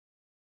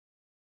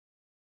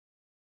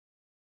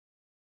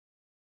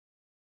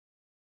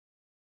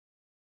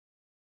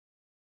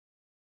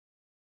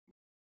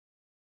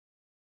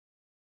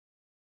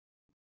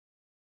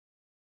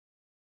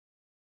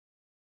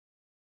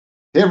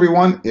Hey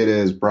everyone, it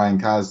is Brian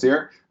Kaz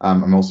here.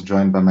 I'm also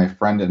joined by my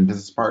friend and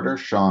business partner,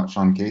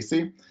 Sean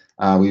Casey.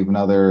 We have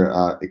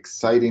another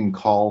exciting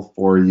call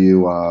for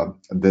you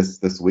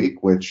this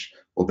week, which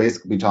we'll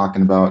basically be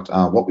talking about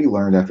what we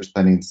learned after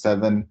spending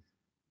seven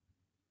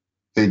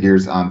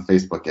figures on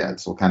Facebook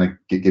ads. We'll kind of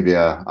give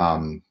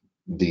you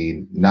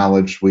the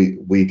knowledge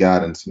we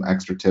got and some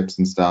extra tips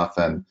and stuff,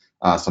 and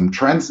some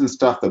trends and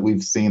stuff that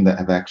we've seen that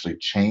have actually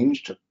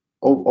changed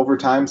over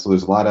time. So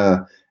there's a lot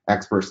of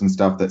experts and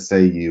stuff that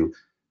say you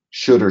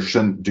should or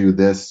shouldn't do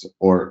this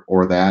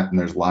or that, and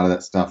there's a lot of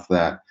that stuff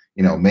that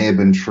may have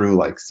been true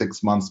like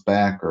 6 months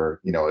back or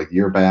a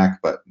year back,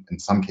 but in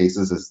some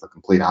cases it's the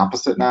complete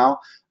opposite now.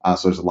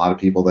 So there's a lot of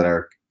people that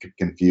are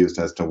confused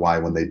as to why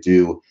when they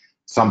do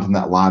something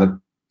that a lot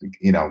of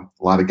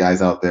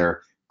guys out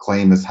there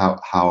claim is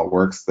how it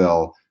works,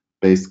 they'll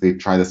basically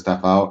try this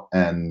stuff out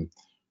and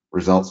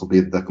results will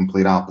be the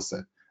complete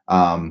opposite.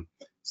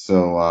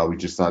 So we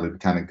just thought it'd be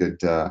kind of good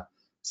to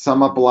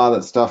sum up a lot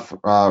of that stuff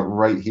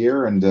right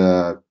here and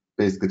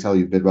basically tell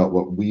you a bit about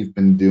what we've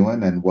been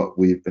doing and what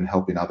we've been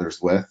helping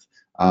others with.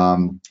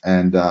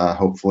 And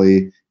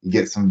hopefully you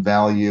get some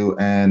value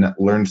and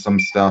learn some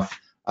stuff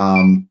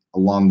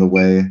along the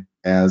way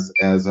as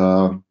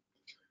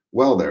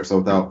well there. So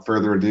without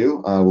further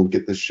ado, we'll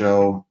get the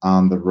show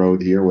on the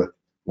road here with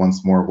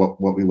once more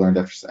what we learned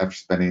after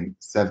spending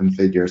seven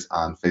figures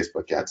on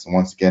Facebook ads. And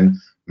once again,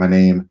 my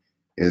name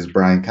is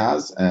Brian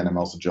Kaz, and I'm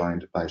also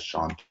joined by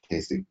Sean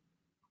Casey.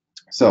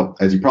 So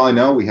as you probably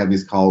know, we have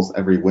these calls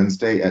every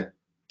Wednesday at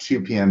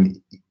 2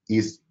 p.m.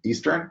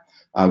 Eastern,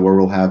 where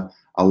we'll have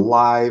a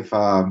live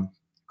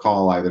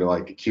call, either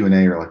like a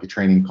Q&A or like a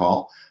training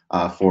call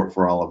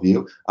for all of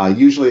you.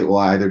 Usually it will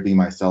either be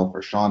myself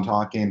or Sean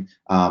talking.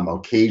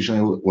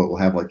 Occasionally we'll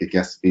have like a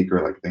guest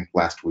speaker, like I think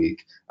last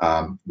week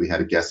we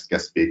had a guest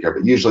speaker,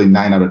 but usually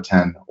 9 out of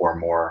 10 or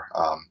more,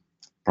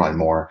 probably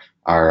more,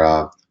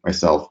 are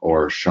myself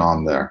or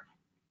Sean there.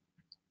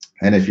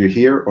 And if you're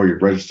here or you're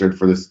registered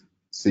for this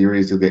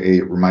series, you'll get a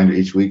reminder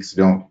each week, so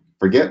don't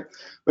forget.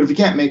 But if you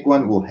can't make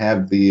one, we'll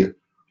have the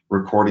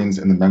recordings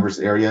in the members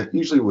area,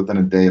 usually within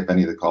a day of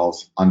any of the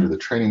calls, under the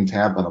training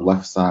tab on the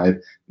left side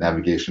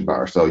navigation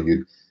bar. So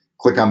you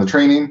click on the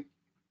training,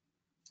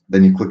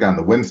 then you click on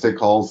the Wednesday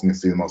calls, and you'll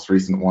see the most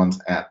recent ones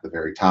at the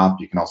very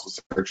top. You can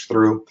also search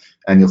through,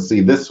 and you'll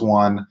see this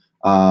one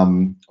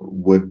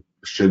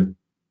should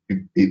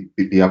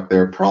be up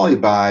there probably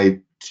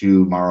by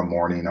tomorrow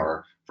morning,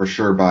 or for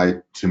sure by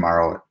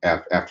tomorrow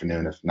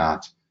afternoon, if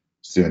not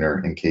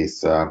sooner, in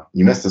case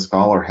you missed this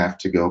call or have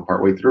to go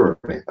partway through or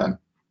anything.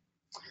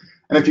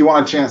 And if you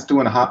want a chance to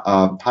win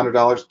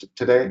 $100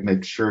 today,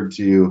 make sure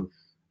to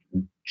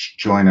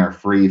join our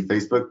free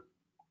Facebook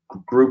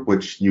group,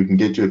 which you can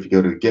get to if you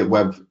go to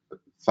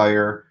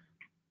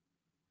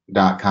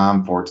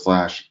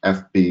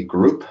getwebfire.com/FB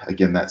group.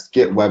 Again, that's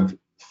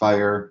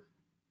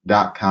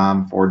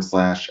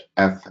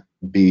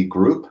getwebfire.com/FB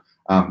group.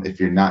 If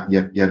you're not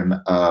yet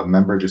a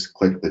member, just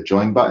click the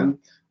join button.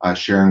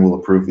 Sharon will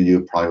approve of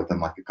you probably within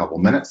like a couple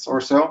minutes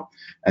or so.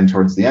 And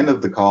towards the end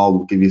of the call,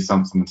 we'll give you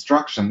some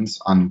instructions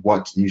on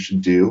what you should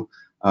do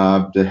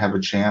to have a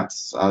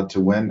chance to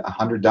win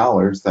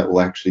 $100 that will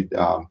actually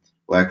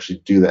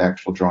do the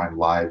actual drawing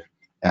live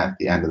at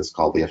the end of this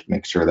call. But you have to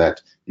make sure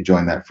that you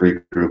join that free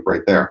group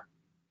right there.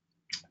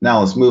 Now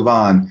let's move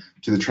on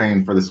to the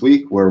training for this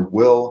week, where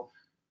we'll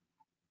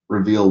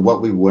reveal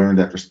what we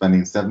learned after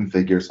spending seven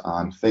figures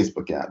on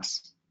Facebook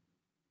ads.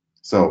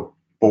 So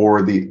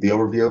for the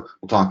overview,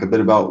 we'll talk a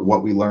bit about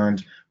what we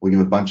learned. We'll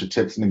give a bunch of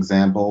tips and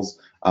examples.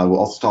 We'll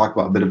also talk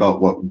a bit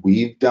about what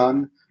we've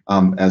done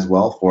as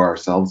well for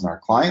ourselves and our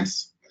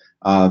clients.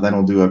 Then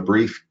we'll do a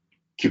brief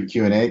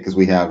Q&A because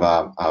we have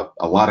a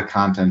lot of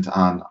content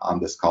on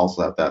this call,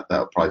 so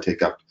that'll probably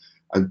take up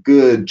a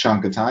good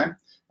chunk of time.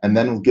 And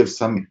then we'll give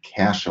some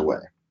cash away.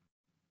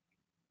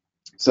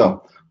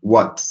 So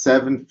what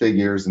seven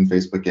figures in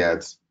Facebook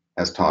ads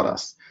has taught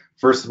us?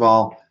 First of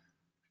all,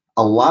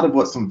 a lot of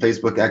what some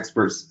Facebook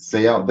experts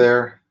say out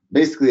there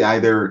basically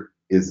either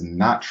is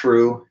not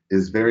true,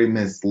 is very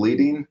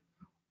misleading,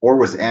 or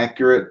was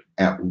accurate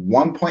at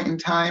one point in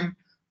time,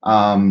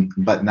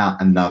 but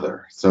not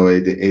another. So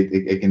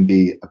it can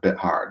be a bit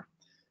hard.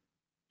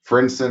 For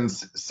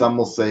instance, some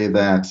will say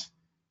that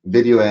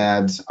video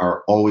ads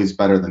are always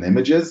better than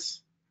images,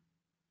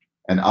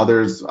 and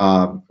others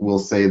will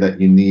say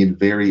that you need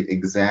very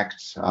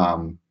exact,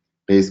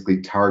 basically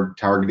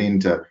targeting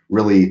to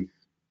really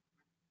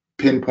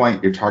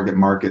pinpoint your target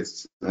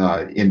market's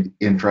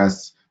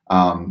interests,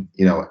 and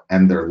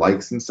their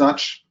likes and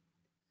such,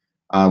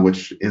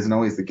 which isn't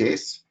always the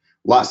case.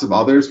 Lots of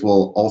others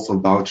will also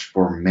vouch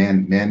for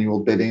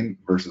manual bidding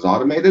versus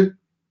automated,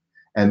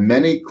 and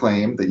many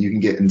claim that you can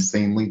get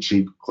insanely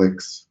cheap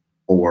clicks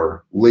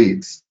or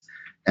leads.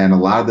 And a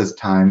lot of this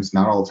times,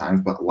 not all the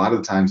times, but a lot of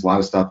the times, a lot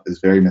of stuff is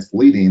very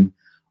misleading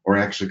or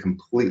actually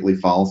completely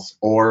false,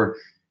 or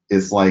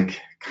is like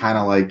kind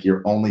of like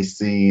you're only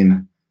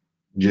seeing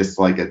just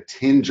like a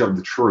tinge of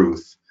the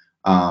truth,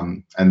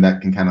 and that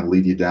can kind of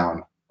lead you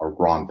down a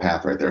wrong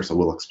path right there. So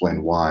we'll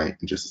explain why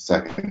in just a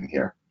second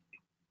here.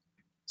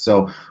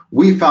 So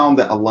we found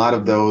that a lot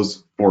of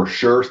those for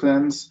sure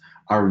things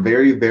are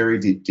very, very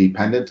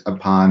dependent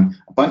upon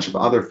a bunch of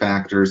other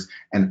factors,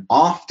 and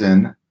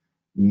often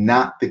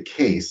not the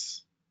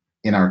case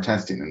in our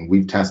testing. And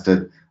we've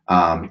tested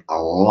a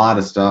lot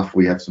of stuff.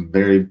 We have some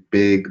very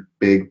big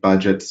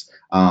budgets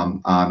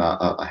on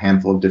a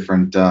handful of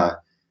different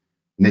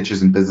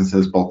niches and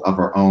businesses, both of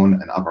our own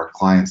and of our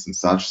clients and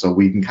such. So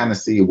we can kind of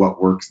see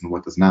what works and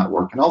what does not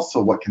work, and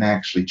also what can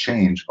actually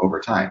change over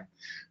time.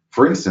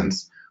 For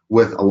instance,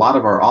 with a lot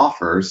of our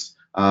offers,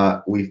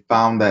 we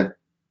found that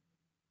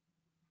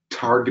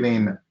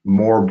targeting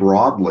more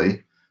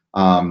broadly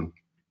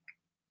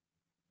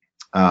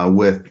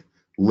with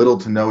little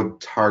to no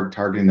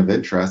targeting of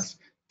interest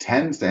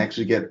tends to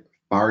actually get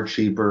far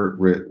cheaper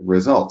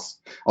results.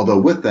 Although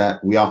with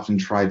that, we often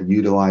try to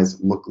utilize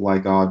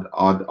lookalike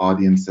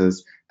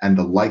audiences and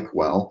the like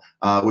well,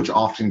 which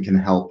often can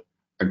help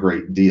a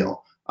great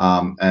deal.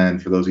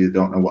 And for those of you that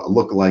don't know what a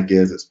lookalike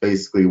is, it's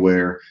basically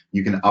where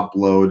you can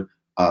upload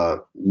a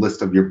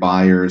list of your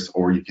buyers,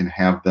 or you can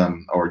have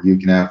them, or you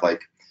can have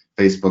like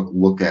Facebook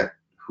look at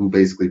who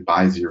basically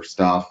buys your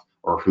stuff,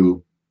 or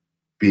who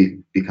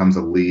becomes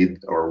a lead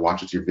or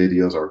watches your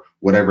videos, or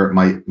whatever it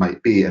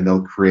might be, and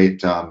they'll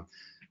create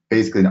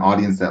basically an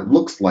audience that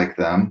looks like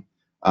them,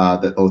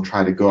 that they'll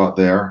try to go out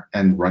there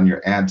and run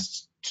your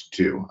ads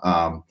to.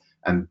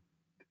 And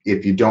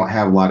if you don't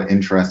have a lot of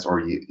interest, or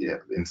you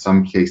in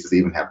some cases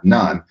even have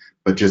none,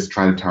 but just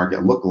try to target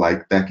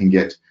lookalike, that can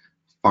get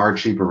far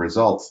cheaper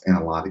results in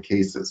a lot of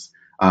cases.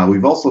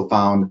 We've also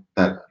found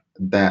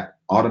that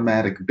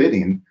automatic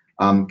bidding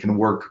can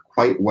work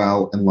quite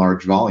well in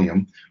large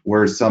volume,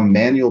 where some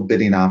manual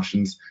bidding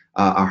options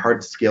are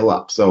hard to scale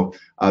up. So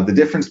the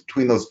difference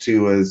between those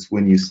two is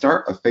when you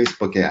start a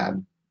Facebook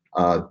ad,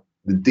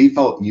 the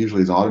default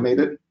usually is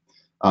automated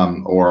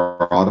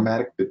or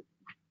automatic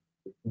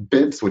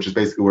bids, which is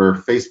basically where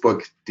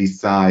Facebook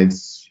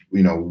decides,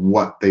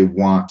 what they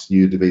want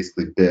you to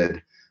basically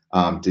bid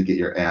to get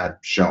your ad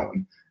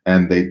shown,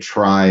 and they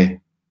try,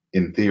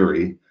 in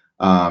theory,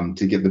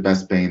 to get the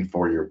best bang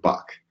for your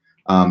buck.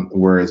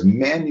 Whereas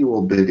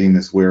manual bidding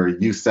is where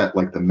you set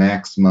like the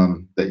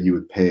maximum that you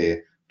would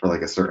pay for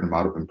like a certain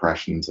amount of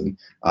impressions and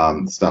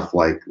stuff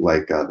like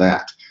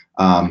that.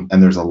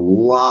 And there's a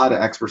lot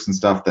of experts and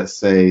stuff that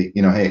say,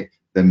 hey,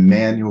 the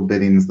manual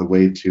bidding is the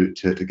way to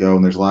go.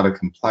 And there's a lot of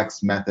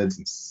complex methods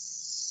and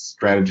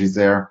strategies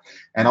there.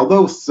 And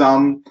although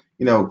some,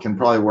 can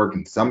probably work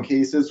in some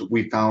cases,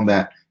 we found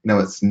that,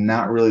 it's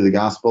not really the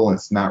gospel, and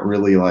it's not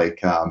really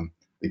like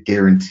the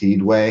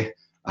guaranteed way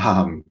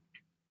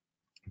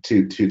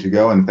to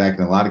go. In fact,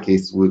 in a lot of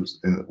cases,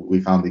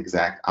 we found the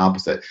exact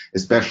opposite,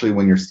 especially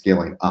when you're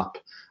scaling up.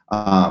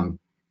 And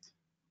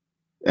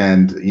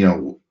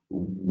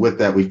with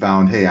that, we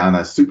found, hey, on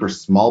a super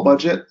small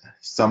budget,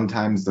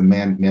 sometimes the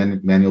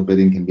manual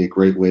bidding can be a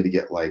great way to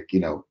get like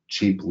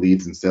cheap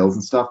leads and sales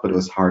and stuff, but it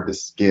was hard to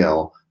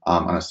scale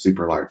on a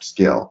super large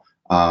scale.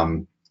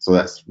 So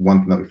that's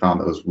one thing that we found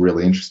that was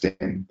really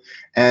interesting.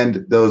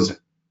 And those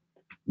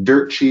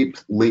dirt cheap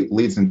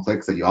leads and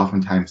clicks that you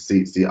oftentimes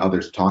see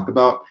others talk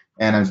about,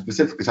 and I'm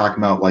specifically talking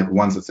about like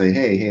ones that say,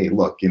 hey,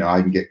 look,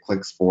 I can get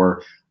clicks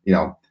for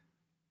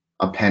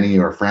a penny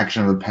or a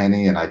fraction of a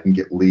penny, and I can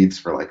get leads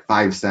for like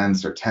 5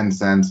 cents or 10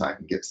 cents. I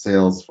can get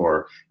sales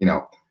for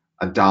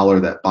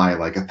 $1 that buy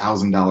like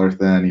 $1,000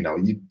 then.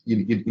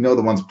 You know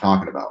the ones I'm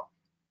talking about.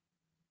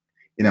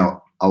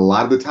 A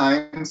lot of the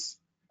times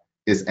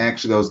it's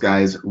actually those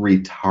guys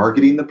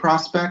retargeting the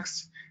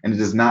prospects, and it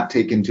does not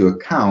take into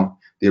account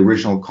the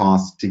original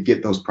cost to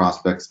get those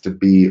prospects to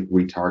be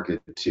retargeted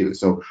to.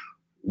 So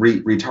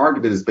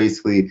retargeted is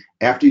basically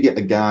after you get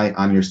a guy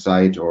on your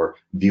site or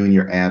viewing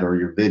your ad or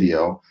your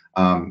video,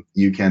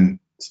 you can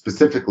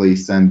specifically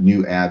send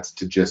new ads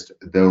to just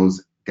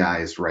those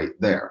guys right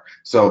there.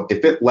 So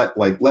if it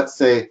let's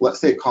say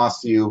it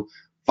costs you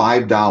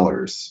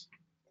 $5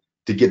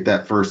 to get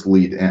that first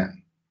lead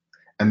in,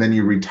 and then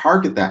you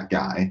retarget that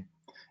guy,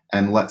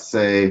 and let's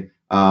say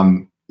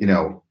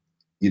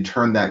you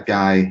turn that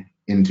guy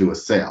into a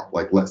sale.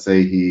 Like let's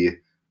say he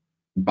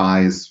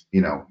buys, I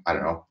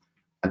don't know,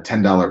 a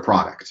 $10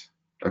 product,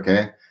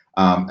 okay?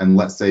 And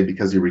let's say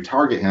because you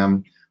retarget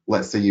him,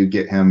 let's say you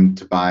get him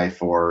to buy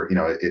for,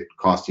 it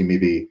costs you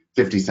maybe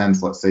 50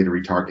 cents, let's say, to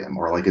retarget him,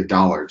 or like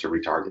 $1 to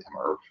retarget him,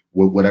 or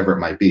whatever it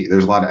might be.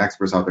 There's a lot of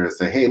experts out there that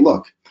say, hey,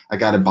 look, I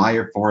got a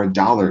buyer for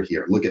 $1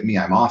 here. Look at me,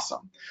 I'm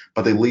awesome.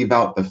 But they leave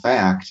out the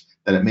fact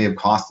that it may have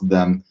costed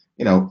them,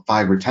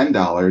 $5 or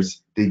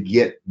 $10 to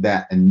get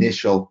that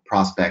initial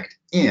prospect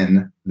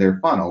in their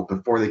funnel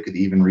before they could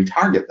even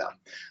retarget them.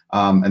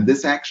 And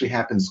this actually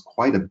happens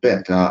quite a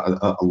bit.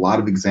 A lot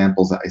of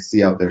examples that I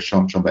see out there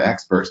shown by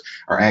experts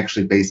are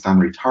actually based on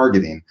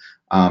retargeting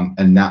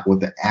and not what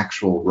the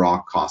actual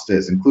raw cost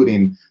is,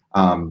 including,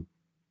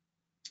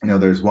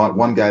 there's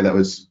one guy that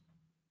was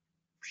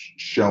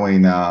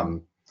showing,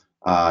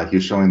 he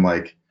was showing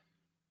like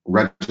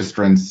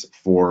registrants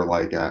for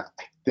like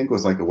I think it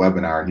was like a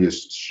webinar, and he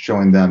was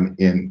showing them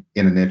in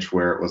a niche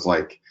where it was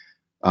like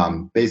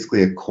basically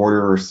 $0.25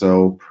 or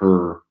so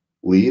per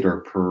lead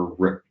or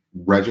per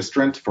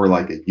registrant for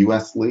like a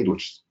US lead,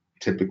 which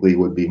typically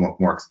would be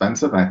more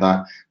expensive. And I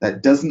thought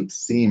that doesn't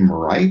seem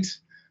right,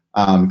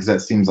 because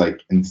that seems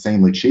like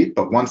insanely cheap.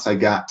 But once I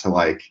got to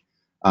like,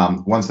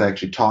 once I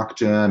actually talked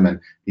to him and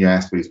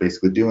asked what he's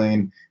basically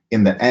doing,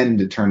 in the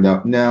end, it turned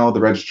out no, the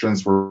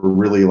registrants were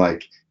really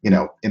like,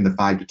 in the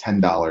 $5 to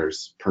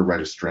 $10 per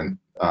registrant,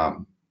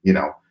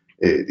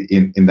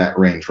 in that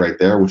range right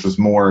there, which was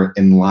more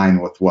in line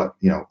with what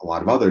a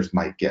lot of others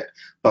might get.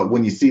 But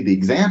when you see the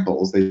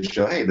examples, they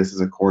show, hey, this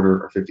is a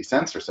quarter or 50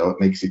 cents or so. It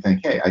makes you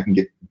think, hey, I can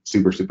get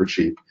super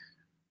cheap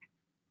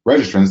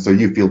registrants. So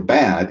you feel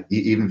bad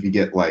even if you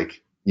get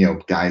like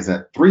guys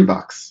at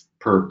 $3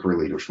 per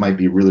lead, which might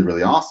be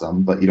really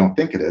awesome, but you don't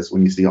think it is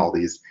when you see all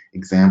these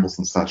examples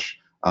and such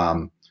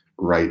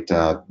right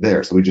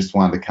there. So we just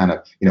wanted to kind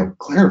of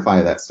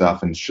clarify that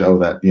stuff and show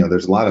that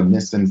there's a lot of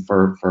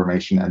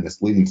misinformation and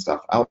misleading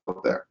stuff out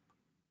there.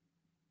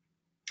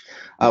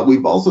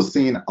 We've also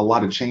seen a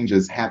lot of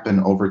changes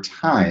happen over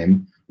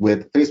time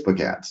with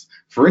Facebook ads.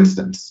 For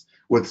instance,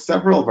 with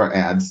several of our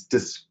ads,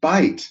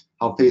 despite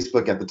how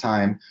Facebook at the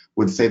time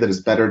would say that it's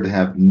better to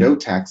have no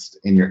text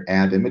in your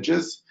ad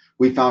images,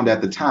 we found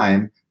at the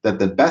time that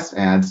the best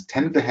ads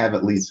tended to have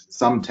at least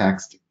some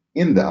text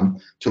in them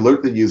to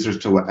alert the users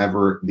to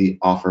whatever the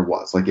offer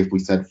was. Like if we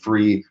said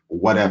free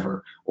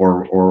whatever,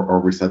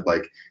 or we said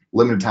like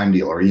limited time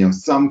deal, or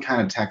some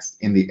kind of text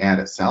in the ad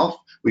itself,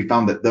 we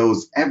found that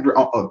those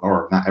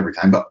or not every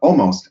time, but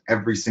almost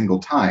every single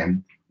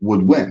time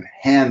would win,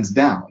 hands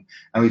down.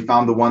 And we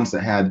found the ones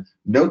that had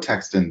no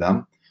text in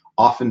them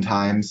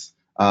oftentimes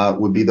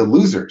would be the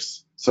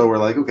losers. So we're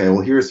like, okay,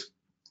 well, here's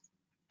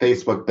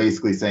Facebook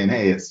basically saying,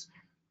 hey, it's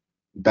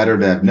better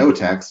to have no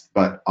text,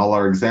 but all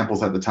our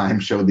examples at the time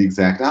showed the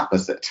exact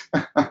opposite.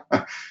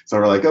 So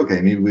we're like,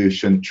 okay, maybe we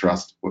shouldn't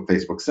trust what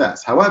Facebook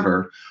says.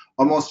 However,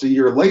 almost a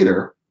year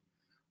later,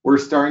 we're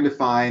starting to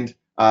find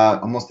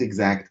almost the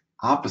exact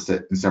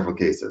opposite in several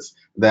cases.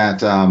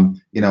 That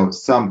some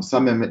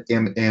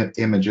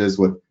images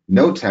with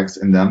no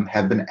text in them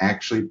have been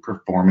actually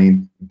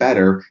performing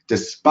better,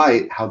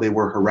 despite how they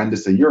were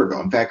horrendous a year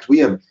ago. In fact, we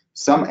have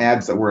some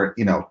ads that were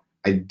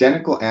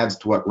identical ads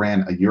to what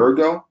ran a year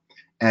ago,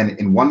 and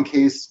in one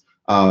case,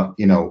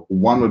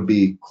 one would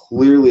be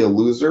clearly a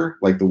loser,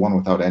 like the one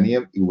without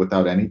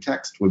any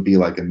text would be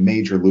like a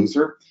major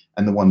loser,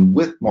 and the one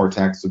with more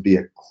text would be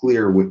a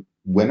clear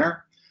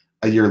winner.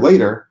 A year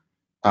later,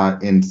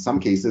 in some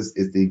cases,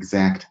 is the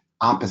exact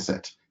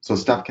opposite. So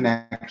stuff can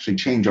actually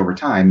change over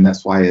time, and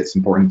that's why it's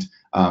important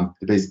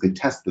to basically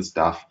test this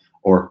stuff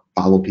or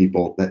follow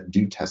people that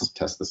do test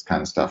this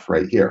kind of stuff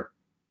right here.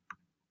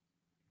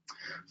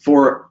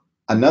 For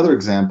another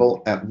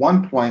example, at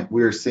one point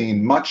we were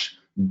seeing much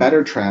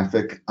better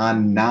traffic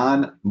on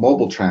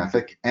non-mobile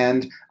traffic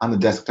and on the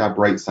desktop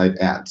right side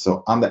ads.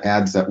 So on the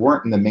ads that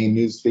weren't in the main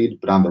news feed,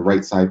 but on the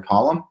right side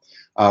column,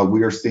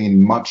 we are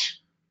seeing much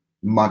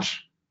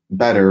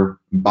better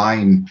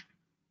buying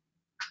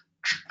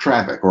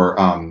traffic,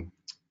 or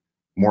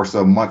more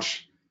so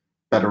much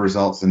better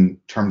results in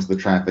terms of the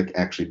traffic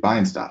actually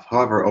buying stuff.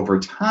 However, over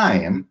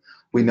time,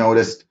 we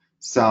noticed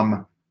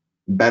some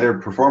better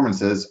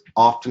performances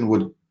often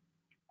would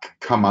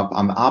come up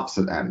on the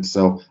opposite end.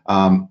 So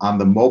on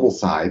the mobile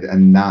side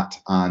and not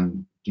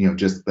on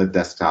just the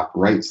desktop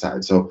right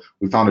side. So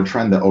we found a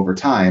trend that over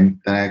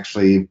time that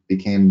actually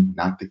became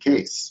not the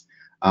case.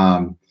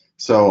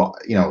 So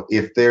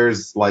if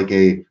there's like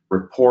a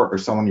report or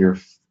someone you're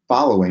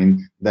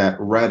following that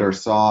read or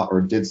saw or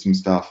did some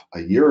stuff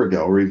a year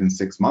ago or even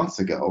 6 months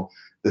ago,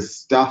 the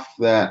stuff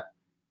that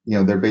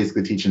they're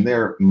basically teaching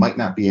there might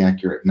not be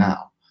accurate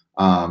now.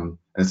 And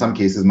in some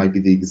cases might be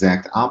the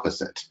exact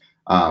opposite.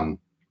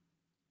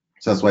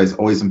 So that's why it's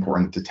always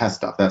important to test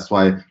stuff. That's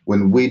why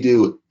when we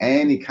do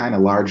any kind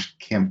of large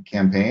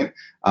campaign,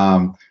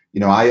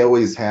 I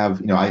always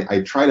have,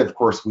 I try to, of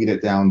course, weed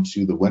it down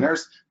to the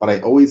winners, but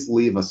I always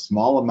leave a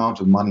small amount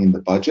of money in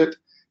the budget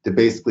to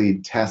basically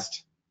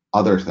test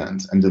other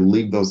things and to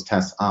leave those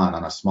tests on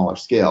a smaller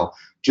scale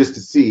just to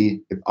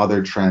see if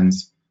other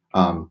trends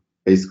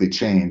basically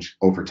change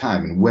over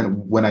time.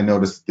 And when I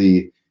notice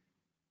the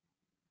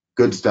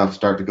good stuff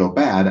start to go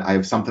bad, I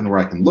have something where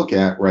I can look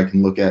at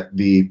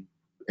the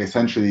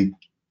essentially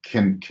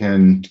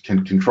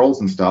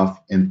controls and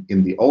stuff in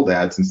the old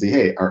ads and see,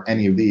 hey, are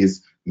any of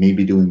these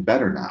maybe doing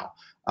better now?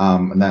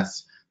 And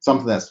that's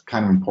something that's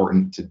kind of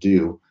important to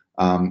do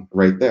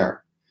right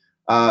there.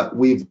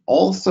 We've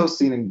also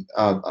seen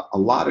a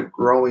lot of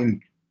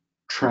growing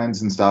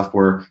trends and stuff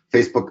where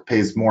Facebook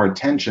pays more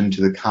attention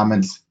to the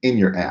comments in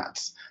your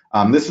ads.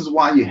 This is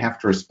why you have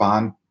to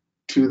respond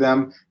to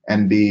them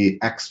and be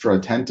extra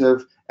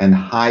attentive and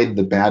hide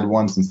the bad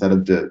ones instead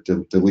of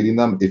deleting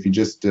them. If you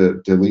just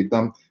delete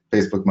them,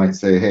 Facebook might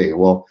say, hey,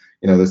 well,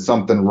 there's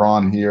something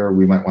wrong here.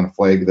 We might want to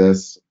flag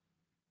this,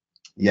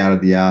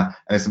 yada yada.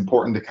 And it's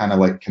important to kind of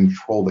like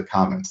control the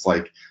comments.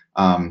 Like,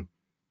 the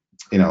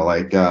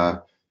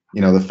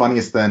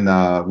funniest thing,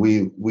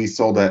 we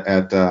sold it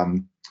at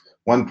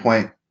one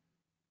point.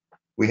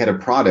 We had a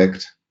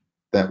product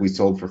that we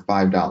sold for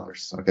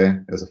 $5. Okay,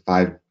 it was a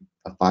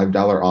a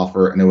 $5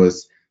 offer, and it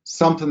was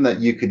something that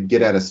you could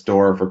get at a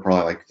store for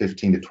probably like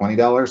 $15 to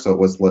 $20. So it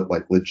was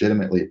like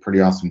legitimately a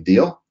pretty awesome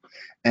deal.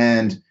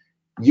 And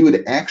you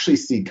would actually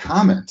see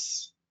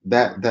comments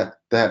that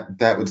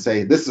would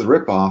say, "This is a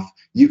ripoff.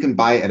 You can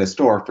buy it at a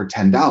store for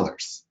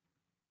 $10."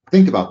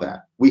 Think about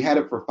that. We had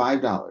it for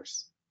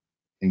 $5,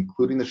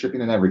 including the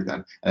shipping and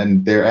everything.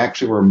 And there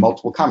actually were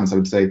multiple comments that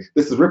would say,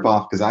 "This is a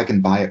ripoff because I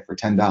can buy it for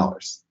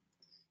 $10."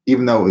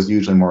 Even though it was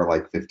usually more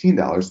like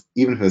 $15,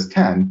 even if it was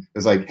 10, it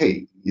was like,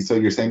 hey, so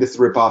you're saying this is a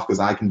ripoff because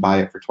I can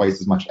buy it for twice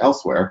as much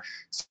elsewhere.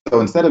 So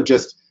instead of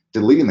just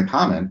deleting the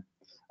comment,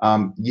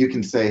 you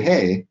can say,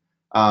 hey,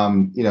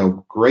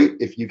 great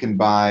if you can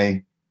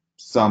buy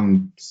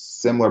some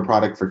similar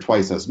product for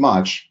twice as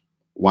much.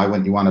 Why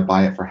wouldn't you want to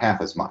buy it for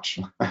half as much?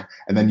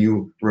 And then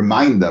you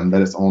remind them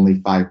that it's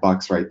only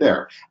 $5 right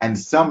there. And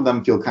some of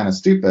them feel kind of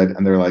stupid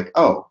and they're like,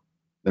 oh,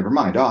 never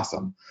mind,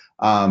 awesome.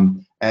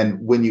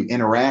 And when you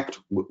interact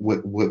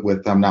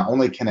with them, not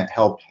only can it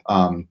help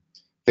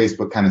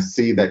Facebook kind of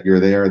see that you're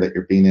there, that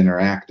you're being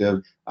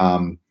interactive,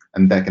 and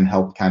that can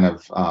help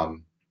that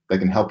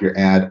can help your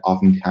ad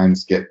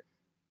oftentimes get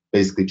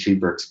basically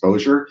cheaper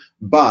exposure.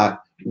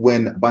 But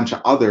when a bunch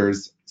of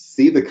others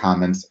see the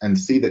comments and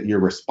see that you're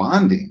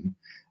responding,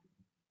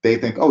 they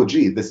think, oh,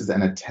 gee, this is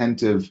an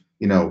attentive,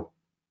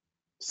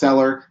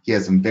 seller. He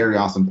has some very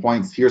awesome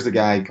points. Here's a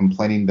guy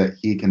complaining that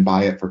he can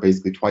buy it for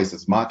basically twice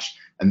as much.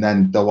 And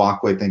then they'll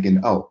walk away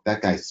thinking, oh,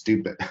 that guy's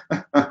stupid.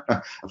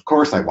 Of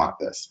course I want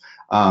this.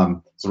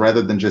 So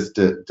rather than just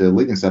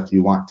deleting stuff,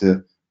 you want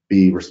to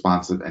be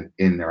responsive and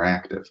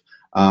interactive.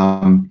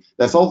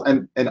 That's all.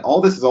 And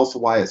all this is also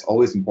why it's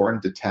always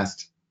important to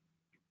test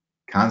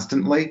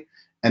constantly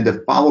and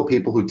to follow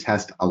people who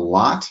test a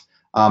lot,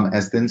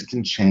 as things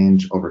can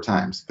change over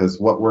time. Because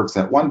what works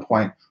at one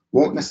point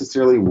won't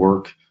necessarily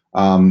work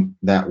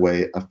that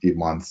way a few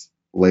months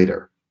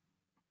later.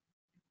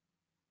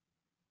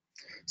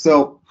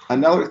 So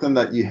another thing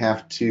that you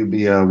have to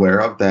be aware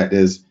of that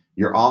is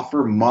your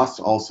offer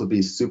must also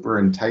be super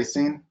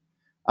enticing,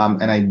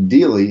 and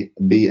ideally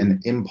be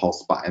an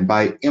impulse buy. And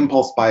by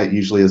impulse buy, it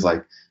usually is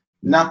like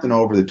nothing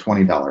over the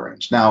 $20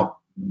 range. Now,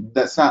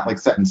 that's not like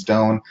set in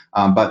stone,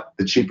 but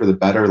the cheaper the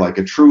better. Like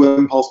a true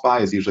impulse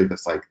buy is usually if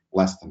it's like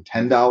less than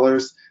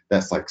 $10,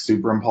 that's like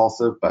super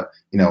impulsive. But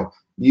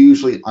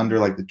usually under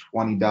like the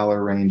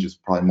 $20 range is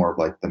probably more of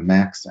like the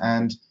max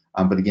end.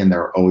 But again,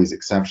 there are always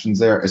exceptions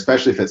there,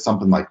 especially if it's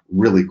something like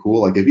really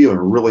cool. Like if you have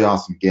a really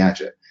awesome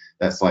gadget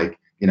that's like,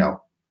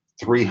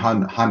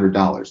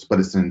 $300, but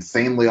it's an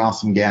insanely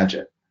awesome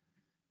gadget,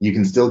 you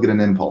can still get an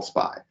impulse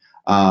buy.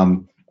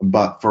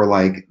 But for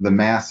like the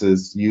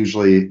masses,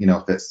 usually,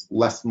 if it's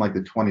less than like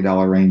the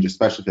 $20 range,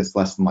 especially if it's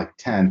less than like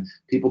 10,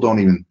 people don't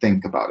even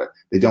think about it.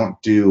 They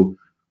don't do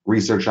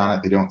research on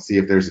it. They don't see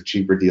if there's a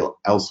cheaper deal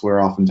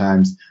elsewhere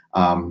oftentimes.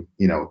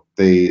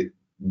 They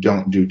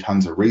don't do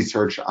tons of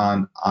research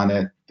on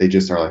it. They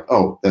just are like,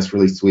 oh, that's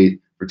really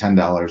sweet for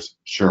 $10.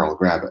 Sure, I'll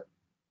grab it.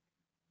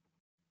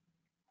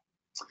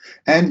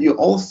 And you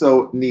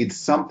also need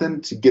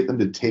something to get them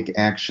to take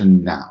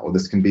action now.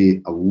 This can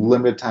be a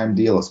limited time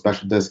deal, a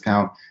special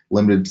discount,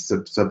 limited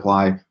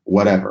supply,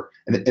 whatever.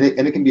 And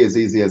it can be as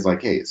easy as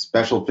like, hey,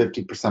 special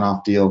 50%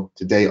 off deal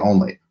today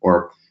only,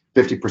 or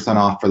 50%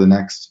 off for the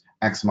next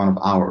X amount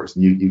of hours.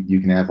 And you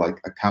can have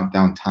like a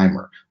countdown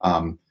timer.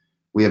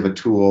 We have a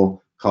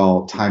tool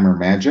called Timer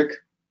Magic,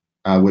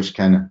 which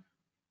can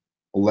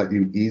let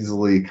you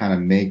easily kind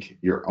of make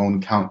your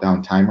own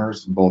countdown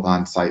timers, both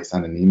on sites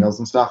and in emails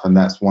and stuff. And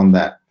that's one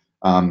that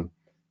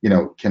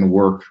can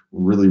work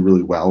really,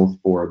 really well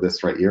for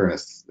this right here. And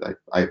it's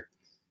I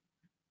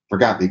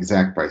forgot the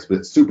exact price, but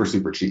it's super,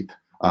 super cheap.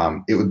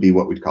 It would be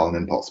what we'd call an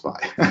impulse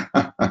buy.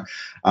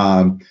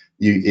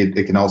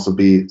 It can also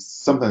be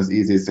something as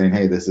easy as saying,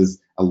 hey, this is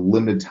a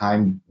limited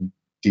time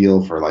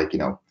deal for like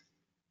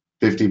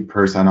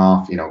 50%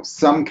 off.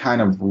 Some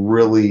kind of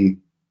really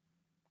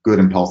good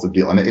impulsive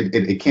deal. And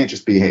it can't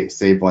just be, hey,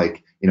 save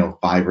like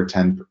 5 or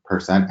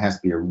 10%. It has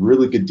to be a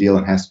really good deal.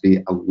 And it has to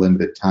be a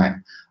limited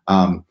time,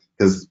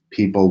 because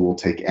people will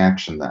take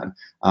action then.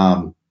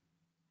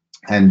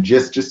 And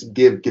just to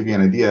give you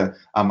an idea,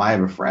 I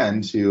have a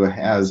friend who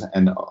has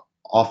an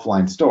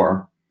offline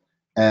store,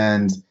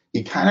 and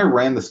he kind of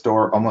ran the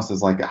store almost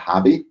as like a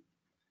hobby,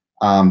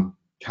 kind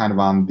of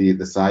on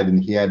the side.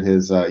 And he had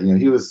his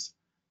he was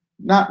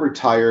not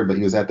retired, but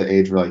he was at the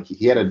age where like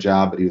he had a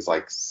job, but he was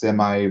like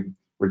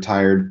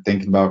semi-retired,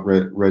 thinking about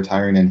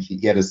retiring. And he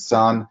had his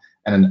son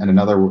and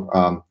another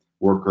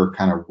worker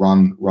kind of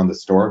run the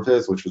store of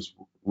his, which was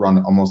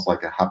run almost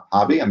like a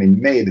hobby. I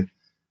mean, made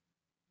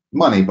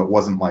money, but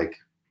wasn't like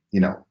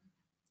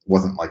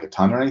a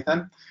ton or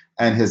anything.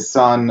 And his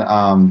son,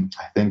 I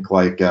think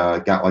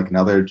got like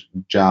another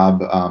job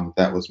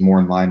that was more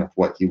in line with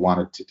what he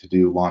wanted to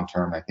do long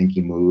term. I think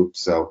he moved,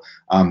 so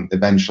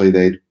eventually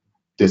they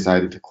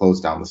decided to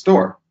close down the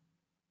store.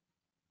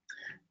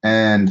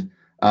 And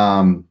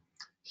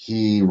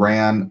he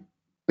ran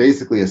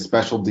basically a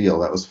special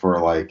deal that was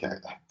for like, I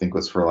think it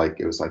was for like,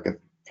 it was like a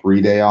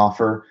 3-day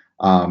offer,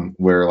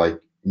 where like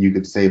you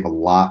could save a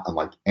lot on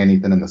like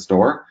anything in the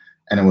store.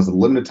 And it was a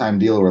limited time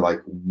deal where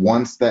like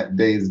once that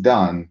day's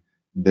done,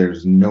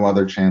 there's no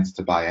other chance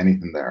to buy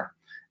anything there.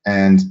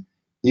 And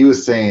he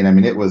was saying, I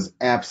mean, it was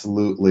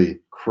absolutely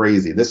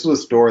crazy. This was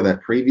a store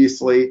that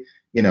previously,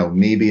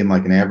 maybe in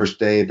like an average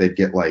day, they'd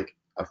get like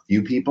a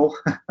few people.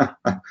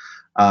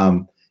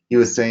 He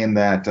was saying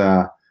that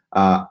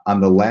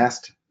on the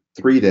last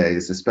 3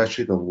 days,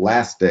 especially the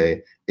last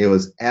day, it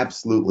was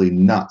absolutely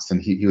nuts.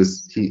 And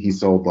he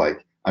sold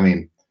like, I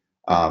mean,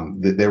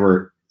 there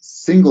were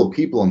single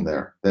people in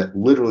there that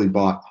literally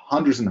bought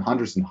hundreds and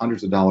hundreds and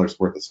hundreds of dollars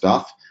worth of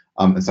stuff.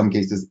 In some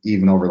cases,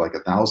 even over like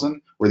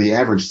 1,000, where the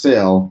average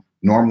sale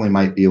normally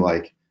might be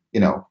like,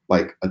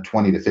 like a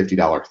 $20 to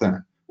 $50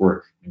 thing,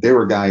 where there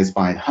were guys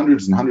buying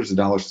hundreds and hundreds of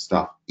dollars of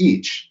stuff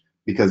each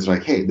because they're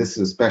like, hey, this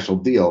is a special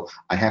deal.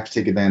 I have to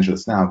take advantage of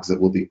this now because it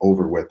will be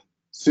over with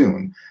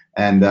soon.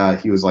 And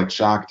he was like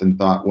shocked and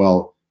thought,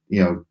 well,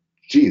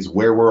 geez,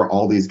 where were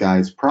all these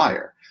guys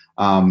prior?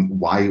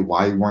 Why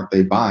weren't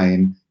they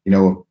buying,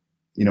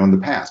 in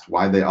the past?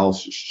 Why they all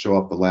show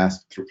up the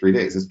last 3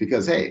 days? It's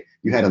because, hey,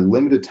 you had a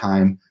limited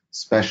time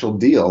special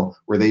deal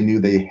where they knew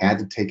they had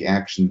to take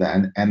action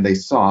then, and they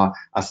saw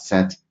a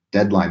set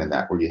deadline in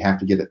that where you have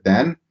to get it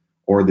then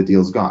or the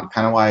deal's gone.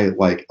 Kind of why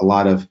like a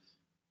lot of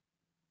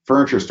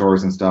furniture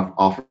stores and stuff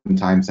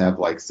oftentimes have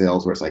like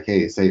sales where it's like,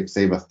 hey,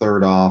 save a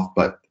third off,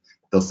 but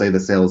they'll say the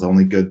sale is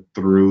only good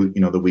through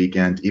the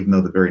weekend, even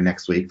though the very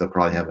next week they'll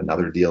probably have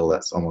another deal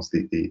that's almost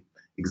the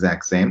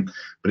exact same.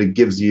 But it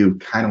gives you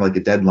kind of like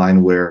a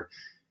deadline where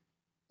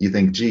you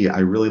think, gee, I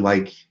really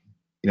like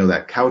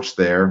that couch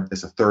there.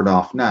 It's a third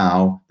off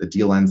now. The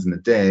deal ends in a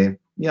day.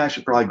 Yeah, I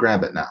should probably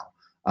grab it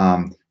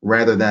now.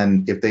 Rather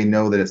than if they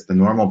know that it's the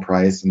normal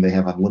price and they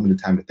have unlimited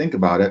time to think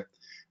about it,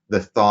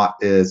 the thought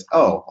is,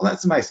 oh, well,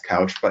 that's a nice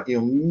couch, but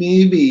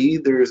maybe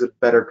there's a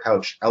better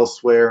couch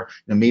elsewhere.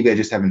 Maybe I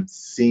just haven't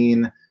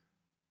seen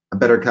a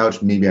better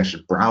couch. Maybe I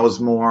should browse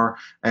more.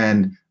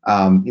 And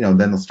then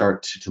they'll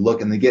start to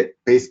look, and they get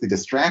basically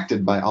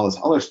distracted by all this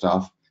other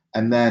stuff.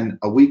 And then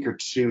a week or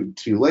two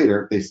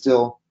later, they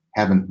still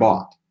haven't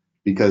bought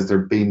because they're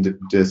being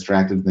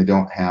distracted and they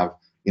don't have,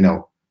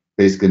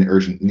 basically an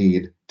urgent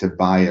need to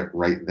buy it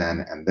right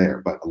then and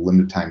there. But a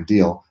limited time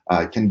deal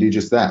can do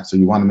just that. So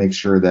you want to make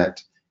sure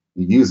that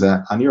you use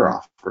that on your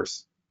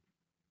offers.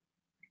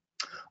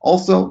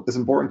 Also, it's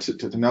important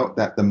to note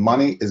that the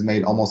money is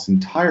made almost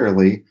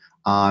entirely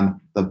on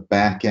the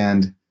back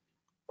end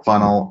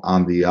funnel,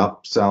 on the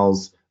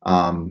upsells,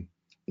 on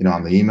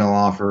the email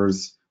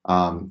offers,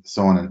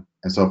 so on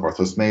and so forth.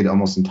 So it's made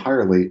almost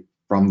entirely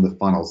from the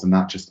funnels and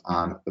not just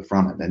on the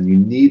front end. And you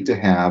need to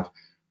have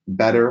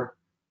better,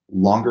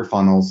 longer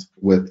funnels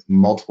with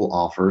multiple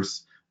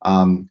offers.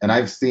 And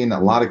I've seen a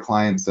lot of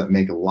clients that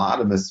make a lot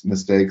of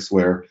mistakes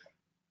where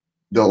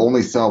they'll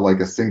only sell like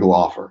a single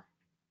offer.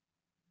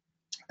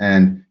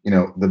 And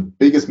the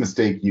biggest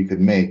mistake you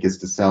could make is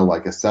to sell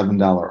like a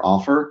 $7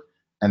 offer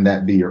and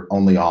that be your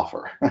only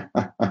offer,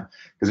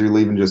 because you're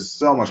leaving just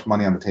so much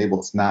money on the table.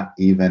 It's not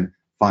even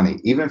funny.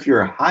 Even if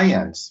you're a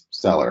high-end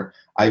seller,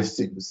 I've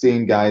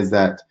seen guys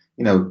that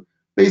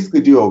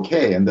basically do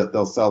okay, and that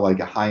they'll sell like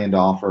a high-end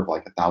offer of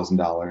like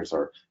 $1,000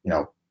 or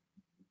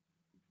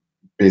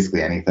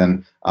basically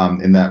anything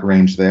in that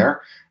range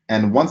there.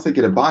 And once they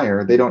get a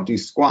buyer, they don't do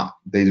squat.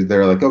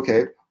 They're like,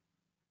 okay,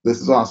 this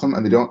is awesome,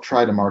 and they don't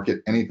try to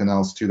market anything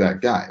else to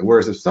that guy.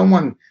 Whereas if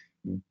someone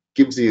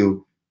gives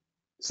you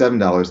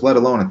 $7, let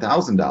alone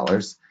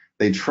 $1,000,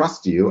 they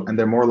trust you and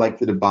they're more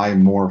likely to buy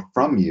more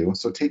from you.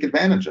 So take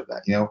advantage of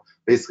that.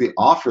 Basically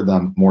offer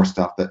them more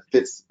stuff that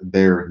fits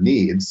their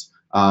needs.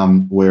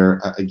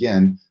 Where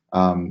again,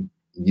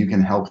 you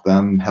can help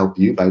them help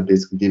you by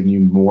basically giving you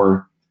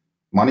more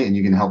money, and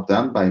you can help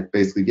them by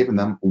basically giving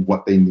them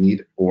what they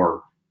need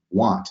or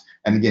want.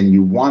 And again,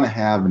 you want to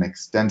have an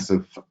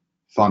extensive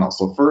funnel.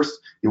 So first,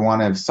 you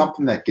want to have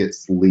something that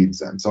gets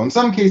leads in. So in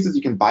some cases,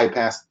 you can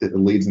bypass the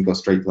leads and go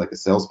straight to like a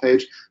sales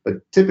page. But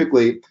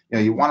typically,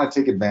 you want to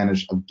take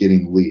advantage of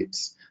getting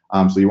leads.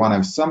 So you want to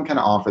have some kind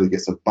of offer that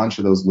gets a bunch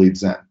of those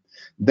leads in.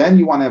 Then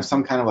you want to have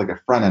some kind of like a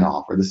front-end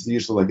offer. This is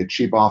usually like a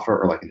cheap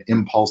offer or like an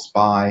impulse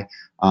buy,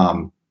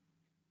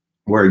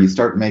 where you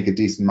start to make a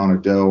decent amount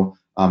of dough,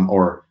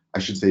 or I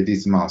should say a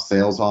decent amount of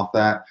sales off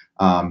that.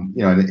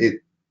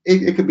 And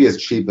it could be as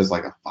cheap as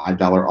like a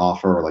 $5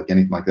 offer or like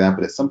anything like that,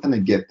 but it's something to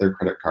get their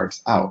credit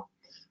cards out.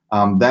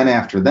 Then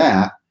after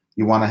that,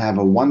 you want to have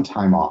a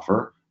one-time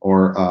offer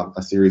or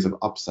a series of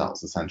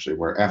upsells, essentially,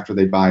 where after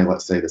they buy,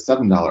 let's say, the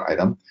 $7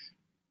 item,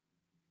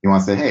 you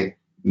want to say, hey,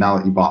 now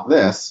that you bought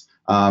this,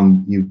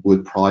 you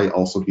would probably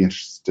also be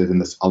interested in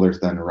this other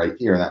thing right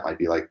here. That might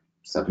be like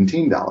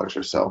 $17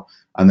 or so.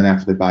 And then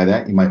after they buy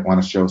that, you might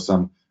want to show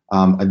some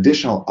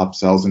additional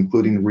upsells,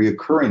 including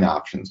reoccurring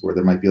options, where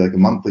there might be like a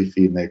monthly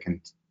fee and they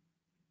can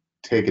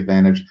take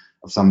advantage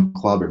of some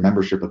club or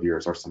membership of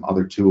yours or some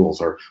other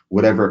tools or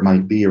whatever it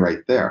might be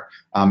right there.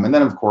 And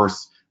then, of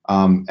course,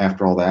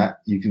 after all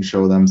that, you can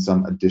show them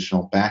some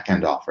additional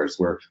back-end offers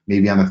where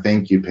maybe on the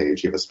thank you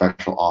page, you have a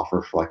special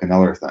offer for like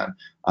another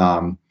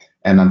thing.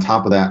 And on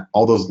top of that,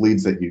 all those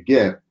leads that you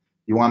get,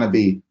 you want to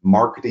be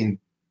marketing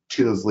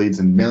to those leads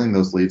and mailing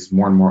those leads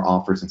more and more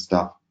offers and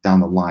stuff down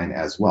the line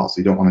as well. So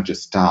you don't want to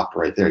just stop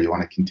right there. You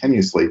want to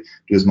continuously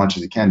do as much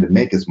as you can to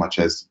make as much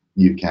as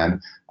you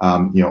can,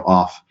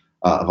 off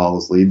of all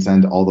those leads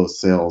and all those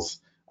sales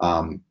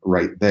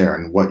right there.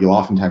 And what you'll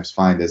oftentimes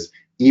find is,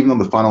 even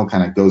though the funnel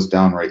kind of goes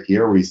down right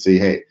here, where you see,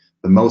 hey,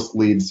 the most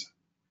leads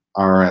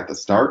are at the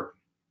start,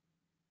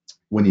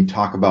 when you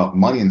talk about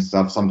money and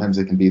stuff, sometimes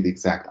it can be the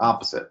exact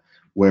opposite,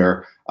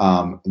 where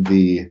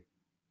the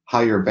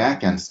higher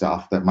back end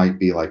stuff that might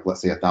be like,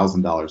 let's say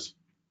 $1,000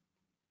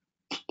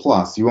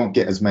 plus, you won't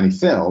get as many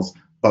sales,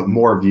 but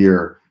more of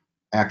your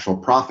actual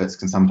profits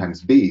can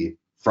sometimes be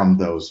from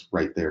those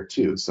right there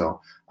too. So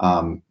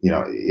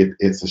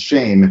it's a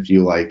shame if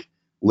you like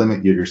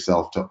limit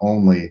yourself to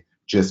only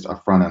just a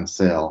front end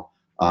sale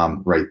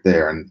right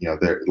there. And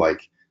they're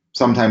like,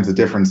 sometimes the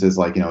difference is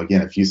like,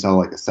 again, if you sell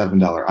like a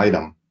 $7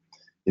 item,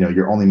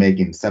 you're only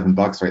making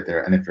 $7 right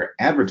there. And if you're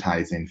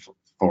advertising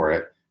for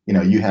it,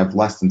 you have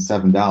less than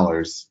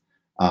 $7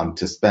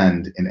 to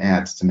spend in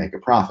ads to make a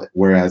profit.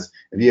 Whereas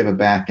if you have a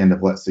back end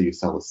of, let's say you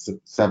sell a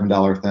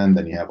 $7 thin,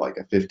 then you have like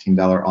a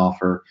 $15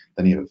 offer,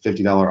 then you have a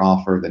 $50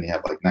 offer, then you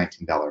have like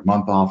 $19 a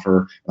month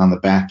offer. And on the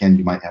back end,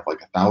 you might have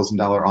like a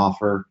 $1,000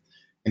 offer.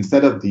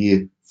 Instead of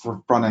the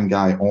front end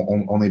guy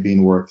only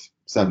being worth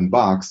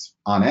 $7,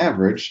 on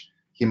average,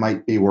 he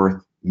might be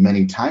worth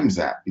many times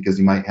that, because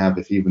you might have,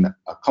 if even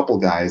a couple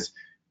guys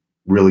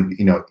really,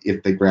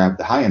 if they grab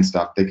the high end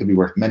stuff, they could be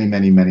worth many,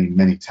 many, many,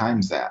 many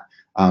times that.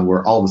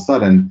 Where all of a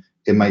sudden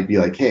it might be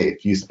like, hey,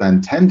 if you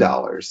spend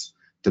 $10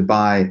 to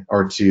buy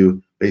or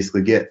to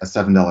basically get a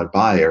 $7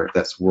 buyer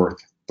that's worth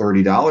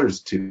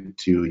 $30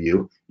 to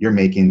you, you're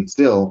making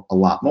still a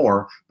lot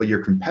more, but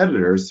your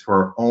competitors who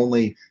are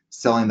only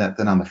selling that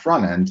thing on the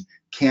front end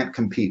can't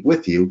compete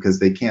with you because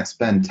they can't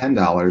spend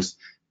 $10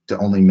 to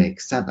only make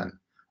 $7.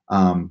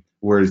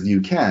 Whereas you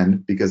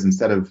can, because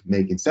instead of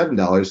making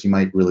 $7, you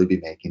might really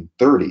be making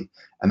 $30.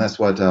 And that's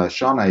what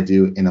Sean and I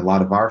do in a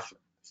lot of our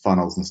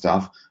funnels and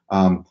stuff.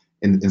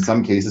 In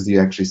some cases, you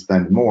actually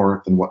spend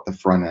more than what the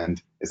front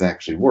end is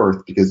actually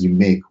worth, because you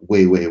make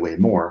way, way, way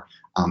more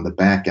on the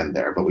back end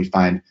there. But we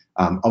find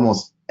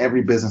almost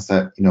every business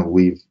that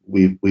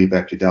we've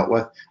actually dealt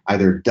with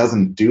either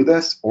doesn't do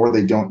this, or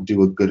they don't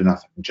do a good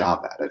enough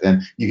job at it.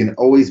 And you can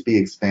always be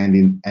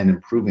expanding and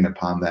improving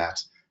upon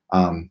that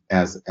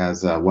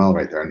as well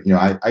right there.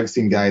 And I've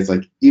seen guys,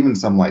 like even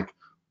some like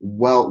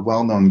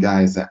well-known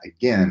guys that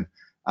again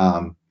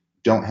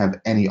don't have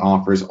any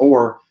offers,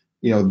 or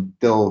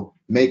they'll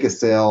make a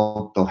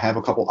sale, they'll have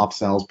a couple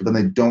upsells, but then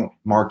they don't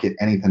market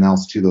anything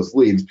else to those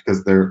leads,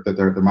 because their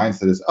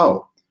mindset is,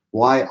 oh,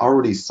 well, I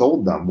already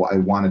sold them what I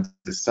wanted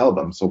to sell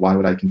them, so why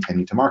would I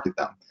continue to market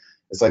them?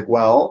 It's like,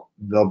 well,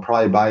 they'll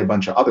probably buy a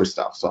bunch of other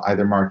stuff. So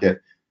either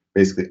market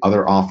basically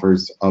other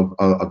offers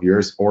of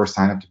yours, or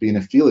sign up to be an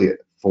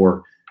affiliate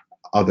for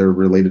other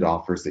related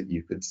offers that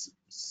you could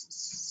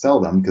sell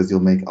them, because you'll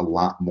make a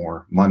lot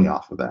more money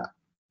off of that.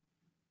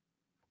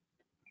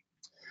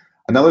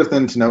 Another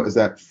thing to note is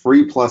that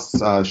free plus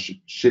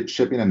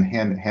shipping and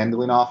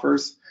handling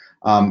offers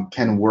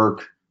can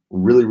work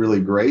really, really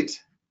great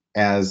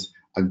as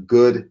a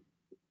good,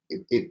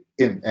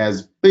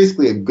 as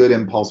basically a good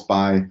impulse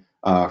buy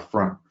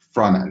front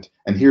end.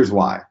 And here's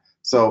why.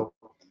 So,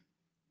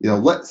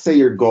 let's say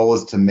your goal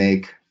is to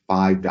make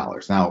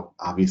 $5. Now,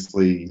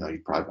 obviously,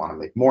 you probably want to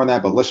make more than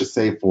that, but let's just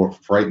say for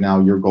right now,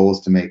 your goal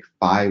is to make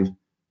 $5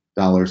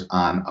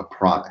 on a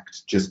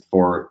product, just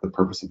for the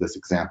purpose of this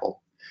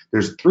example.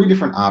 There's 3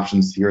 different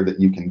options here that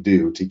you can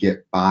do to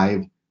get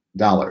 $5,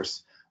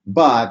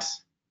 but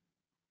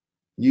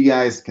you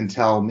guys can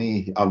tell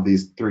me of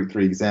these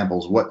three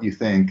examples what you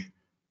think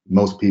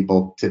most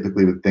people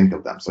typically would think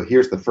of them. So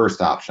here's the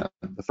first option.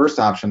 The first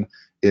option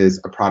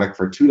is a product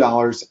for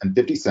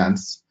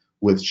 $2.50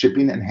 with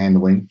shipping and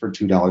handling for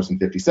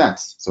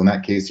 $2.50. So in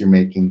that case, you're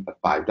making the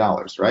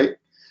 $5, right?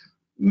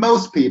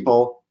 Most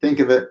people think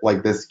of it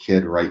like this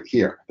kid right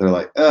here. They're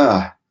like,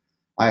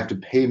 I have to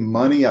pay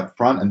money up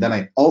front, and then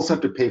I also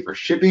have to pay for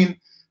shipping.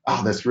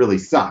 Oh, this really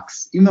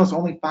sucks. Even though it's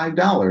only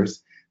 $5,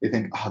 they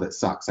think, oh, that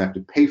sucks. I have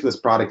to pay for this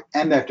product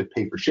and I have to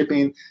pay for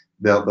shipping.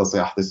 They'll say,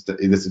 oh, this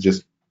is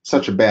just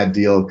such a bad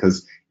deal,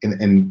 because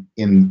in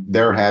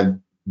their head,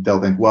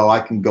 they'll think, well,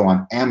 I can go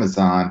on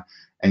Amazon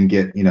and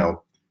get,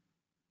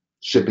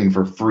 shipping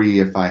for free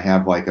if I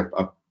have like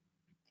a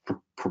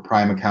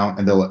Prime account,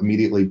 and they'll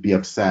immediately be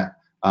upset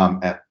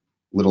at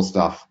little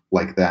stuff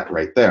like that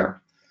right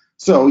there.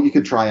 So you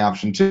could try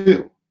option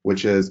 2,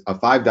 which is a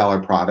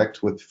 $5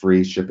 product with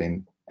free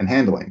shipping and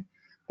handling.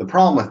 The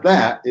problem with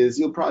that is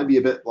you'll probably be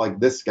a bit like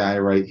this guy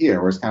right here,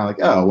 where it's kind of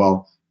like, oh,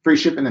 well, free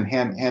shipping and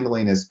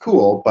handling is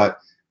cool, but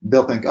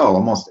they'll think, oh,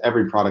 almost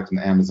every product on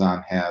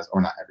Amazon has,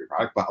 or not every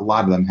product, but a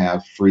lot of them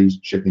have free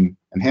shipping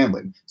and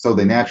handling. So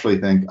they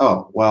naturally think,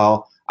 oh,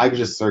 well, I could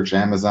just search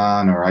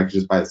Amazon, or I could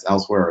just buy this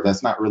elsewhere, or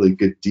that's not really a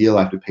good deal.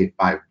 I have to pay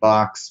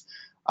 $5.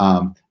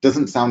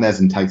 doesn't sound as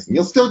enticing.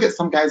 You'll still get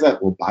some guys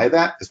that will buy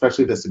that,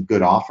 especially if it's a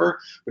good offer,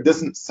 but it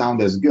doesn't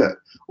sound as good.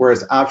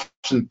 Whereas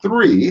option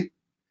 3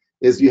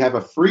 is you have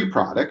a free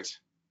product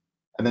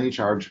and then you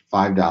charge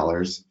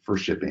 $5 for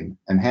shipping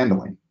and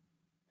handling.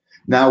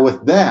 Now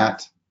with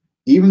that,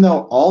 even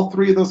though all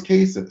 3 of those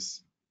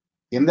cases,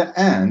 in the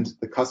end,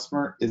 the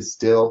customer is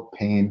still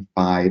paying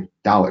 $5.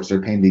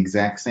 They're paying the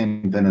exact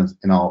same thing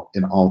in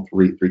all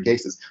three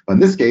cases. But in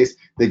this case,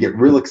 they get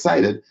real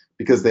excited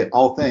because they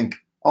all think,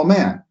 oh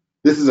man,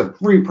 this is a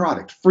free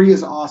product. Free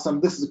is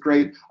awesome. This is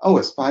great. Oh,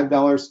 it's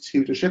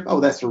 $5 to ship. Oh,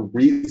 that's a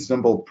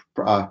reasonable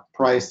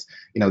price.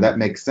 That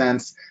makes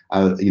sense.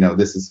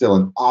 This is still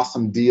an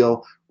awesome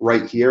deal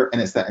right here.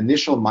 And it's that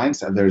initial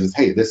mindset of theirs is,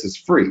 hey, this is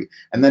free.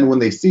 And then when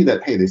they see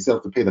that, hey, they still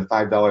have to pay the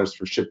 $5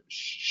 for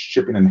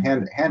shipping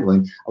and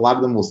handling, a lot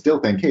of them will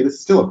still think, hey, this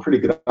is still a pretty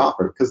good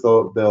offer, because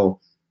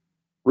they'll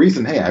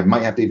reason, hey, I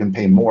might have to even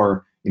pay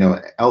more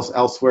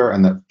elsewhere,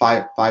 and that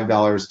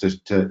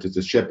 $5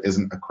 to ship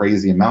isn't a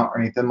crazy amount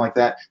or anything like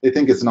that. They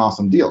think it's an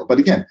awesome deal. But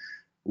again,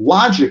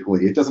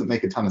 logically, it doesn't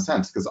make a ton of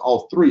sense because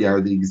all 3 are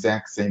the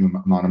exact same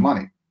amount of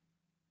money.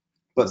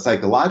 But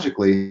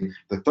psychologically,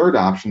 the third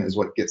option is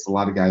what gets a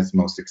lot of guys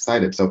most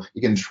excited. So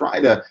you can try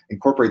to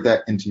incorporate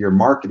that into your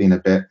marketing a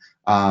bit,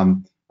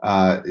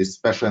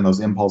 especially on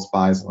those impulse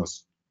buys,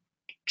 those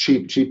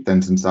cheap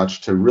things and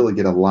such, to really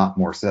get a lot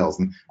more sales.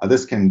 And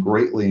this can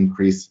greatly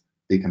increase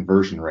the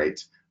conversion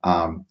rate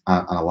on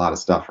a lot of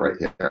stuff right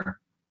here.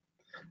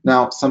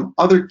 Now, some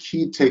other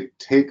key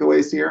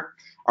takeaways here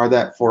are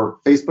that for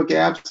Facebook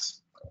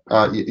ads,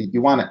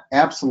 you want to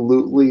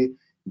absolutely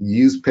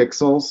use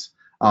pixels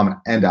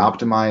and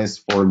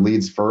optimize for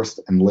leads first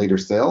and later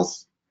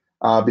sales,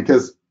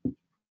 because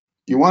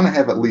you want to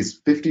have at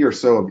least 50 or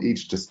so of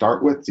each to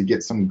start with to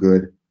get some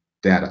good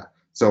data.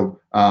 So,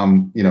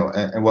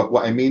 and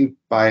what I mean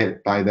by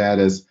that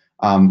is,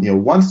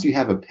 once you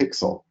have a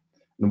pixel,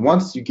 and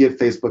once you give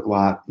Facebook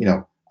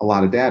a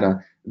lot of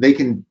data, they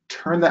can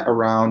turn that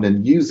around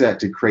and use that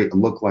to create a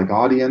lookalike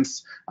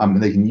audience,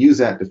 and they can use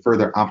that to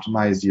further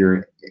optimize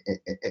your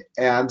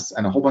ads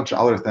and a whole bunch of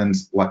other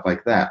things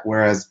like that.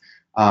 Whereas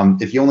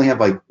if you only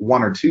have like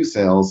 1 or 2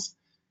 sales,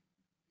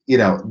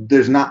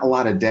 there's not a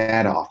lot of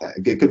data off that.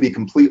 It could be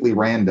completely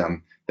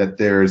random that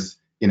there's,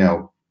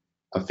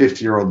 a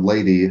 50-year-old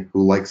lady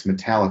who likes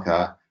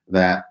Metallica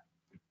that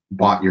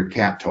bought your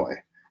cat toy.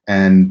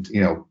 And,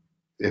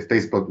 if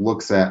Facebook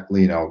looks at,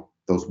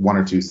 those 1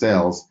 or 2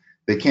 sales,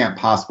 they can't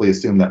possibly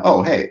assume that,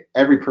 oh, hey,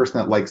 every person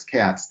that likes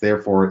cats,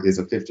 therefore, is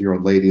a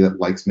 50-year-old lady that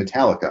likes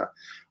Metallica.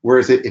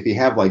 Whereas if you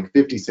have like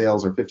 50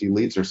 sales or 50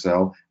 leads or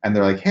so, and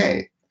they're like,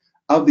 hey,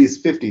 of these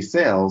 50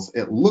 sales,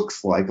 it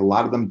looks like a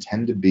lot of them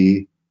tend to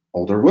be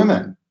older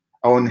women.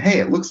 Oh, and hey,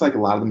 it looks like a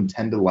lot of them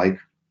tend to like,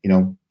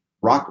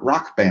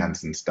 rock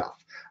bands and stuff.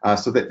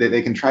 So that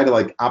they can try to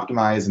like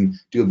optimize and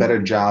do a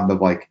better job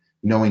of like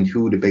knowing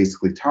who to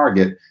basically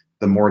target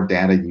the more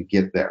data you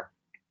get there.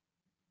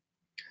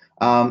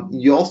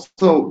 You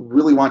also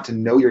really want to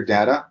know your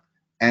data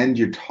and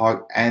your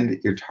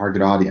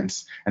target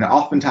audience, and it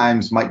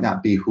oftentimes might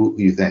not be who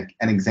you think.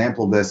 An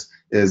example of this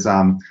is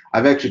I've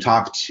actually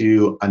talked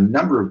to a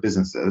number of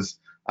businesses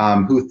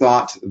who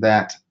thought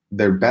that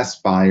their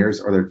best buyers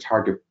or their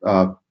target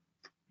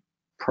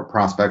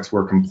prospects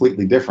were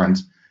completely different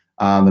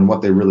than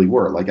what they really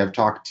were. Like I've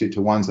talked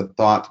to ones that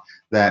thought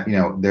that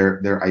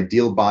their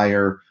ideal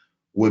buyer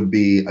would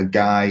be a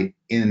guy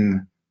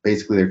in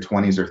basically their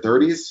 20s or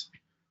 30s,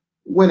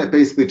 when it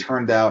basically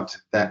turned out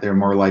that they're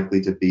more likely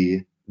to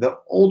be the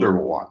older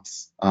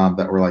ones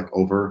that were like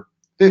over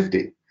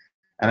 50.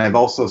 And I've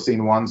also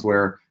seen ones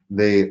where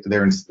they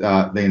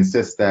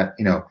insist that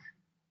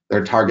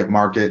their target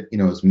market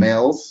is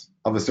males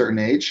of a certain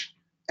age,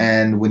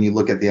 and when you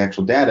look at the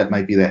actual data, it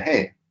might be that,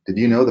 hey, did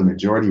you know the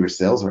majority of your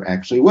sales are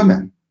actually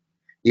women?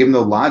 Even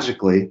though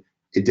logically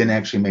it didn't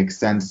actually make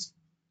sense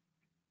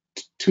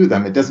to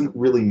them. It doesn't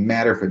really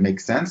matter if it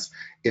makes sense.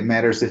 It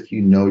matters if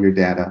you know your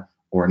data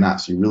or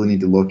not. So you really need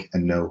to look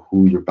and know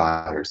who your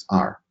buyers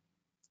are.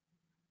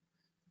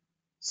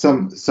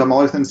 Some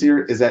other things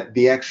here is that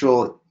the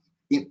actual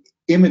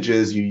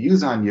images you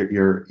use on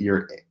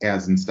your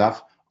ads and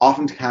stuff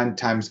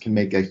oftentimes can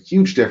make a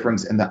huge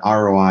difference in the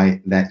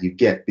ROI that you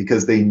get,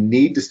 because they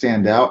need to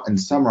stand out and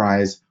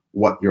summarize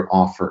what your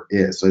offer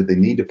is. So they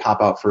need to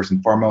pop out first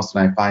and foremost.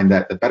 And I find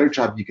that the better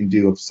job you can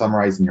do of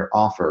summarizing your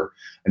offer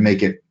and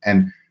making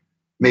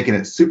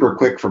it super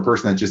quick for a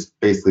person that just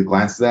basically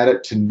glances at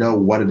it to know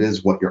what it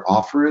is, what your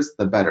offer is,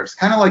 the better. It's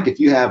kind of like if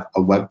you have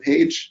a web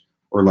page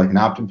or like an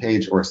opt-in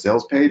page or a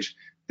sales page,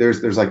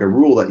 there's like a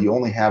rule that you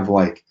only have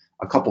like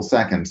a couple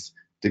seconds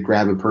to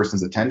grab a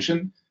person's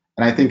attention.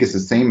 And I think it's the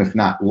same, if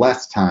not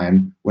less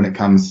time, when it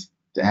comes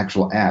to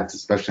actual ads,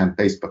 especially on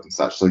Facebook and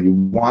such. So you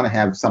want to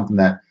have something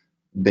that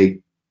they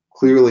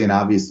clearly and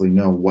obviously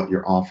know what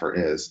your offer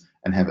is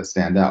and have it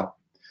stand out.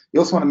 You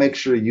also want to make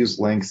sure you use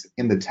links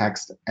in the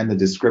text and the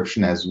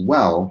description as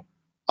well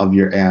of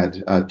your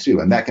ad too.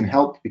 And that can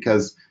help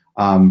because,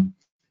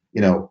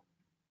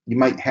 you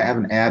might have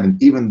an ad,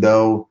 and even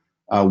though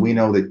we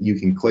know that you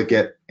can click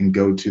it and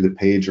go to the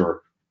page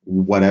or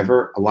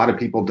whatever. A lot of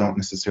people don't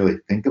necessarily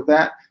think of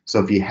that. So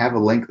if you have a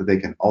link that they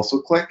can also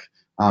click,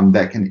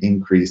 that can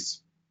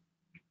increase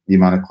the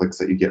amount of clicks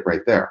that you get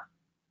right there.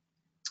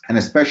 And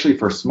especially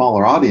for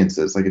smaller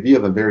audiences, like if you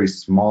have a very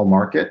small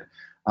market,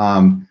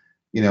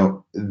 you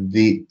know,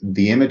 the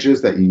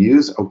images that you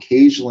use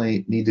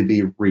occasionally need to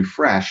be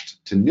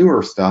refreshed to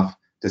newer stuff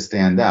to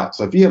stand out.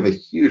 So if you have a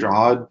huge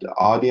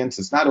audience,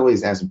 it's not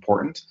always as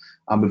important.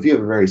 But if you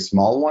have a very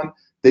small one,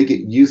 they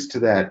get used to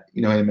that,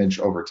 you know, image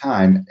over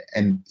time.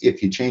 And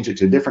if you change it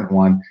to a different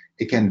one,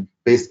 it can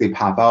basically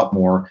pop out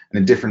more,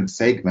 and a different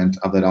segment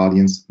of that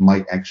audience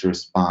might actually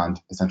respond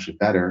essentially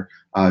better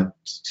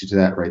to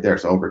that right there.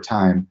 So over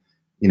time,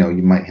 you know,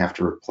 you might have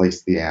to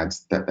replace the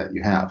ads that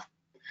you have.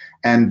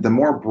 And the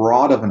more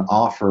broad of an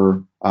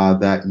offer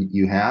that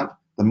you have,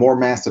 the more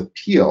mass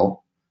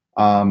appeal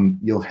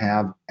you'll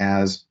have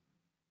as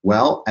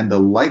well, and the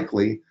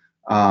likely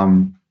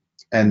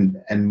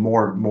and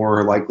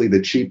more likely,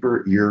 the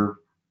cheaper your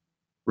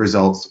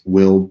results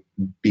will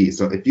be.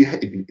 So if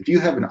you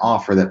have an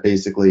offer that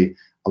basically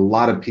a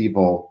lot of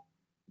people,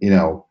 you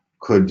know,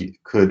 could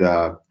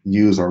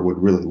use or would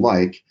really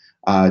like,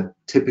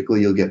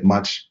 typically you'll get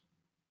much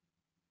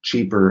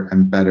cheaper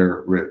and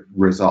better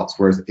results.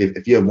 Whereas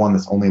if you have one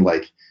that's only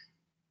like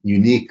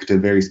unique to a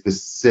very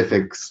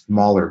specific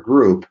smaller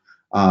group,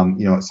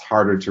 you know, it's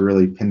harder to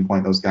really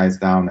pinpoint those guys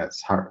down.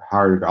 It's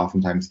harder to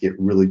oftentimes get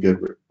really good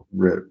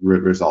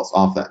results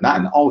off that. Not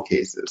in all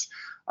cases,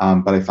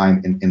 but I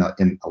find in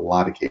a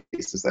lot of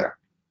cases there.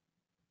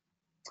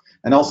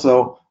 And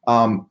also,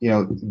 you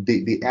know,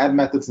 the ad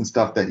methods and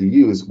stuff that you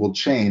use will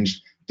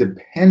change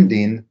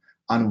depending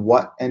on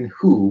what and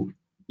who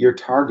you're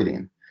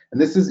targeting. And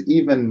this is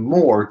even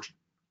more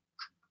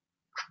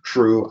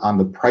true on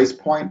the price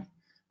point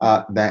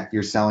that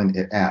you're selling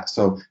it at.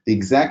 So the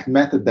exact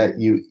method that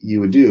you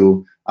would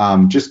do,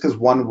 just because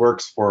one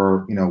works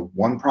for, you know,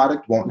 one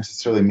product won't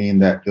necessarily mean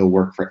that it'll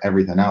work for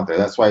everything out there.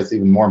 That's why it's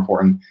even more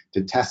important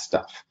to test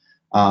stuff.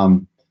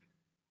 And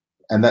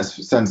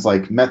that's since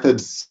like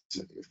methods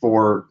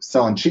for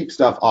selling cheap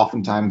stuff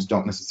oftentimes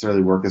don't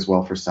necessarily work as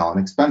well for selling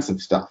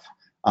expensive stuff.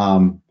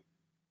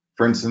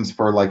 For instance,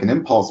 for like an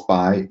impulse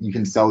buy, you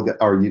can sell,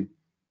 or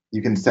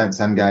you can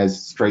send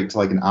guys straight to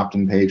like an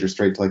opt-in page or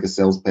straight to like a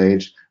sales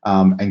page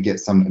and get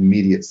some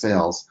immediate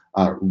sales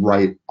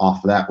right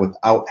off of that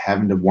without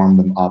having to warm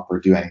them up or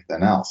do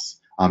anything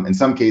else. In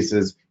some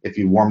cases, if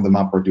you warm them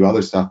up or do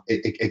other stuff,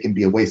 it can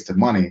be a waste of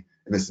money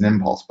if it's an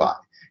impulse buy.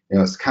 You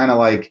know, it's kind of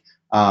like,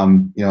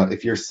 you know,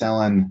 if you're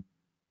selling,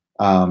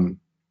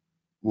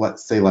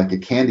 let's say like a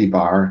candy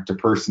bar to a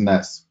person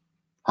that's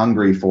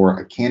hungry for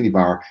a candy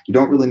bar, you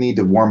don't really need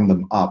to warm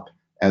them up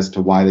as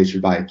to why they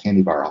should buy a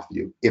candy bar off of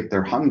you. If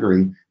they're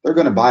hungry, they're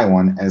going to buy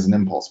one as an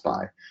impulse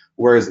buy.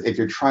 Whereas if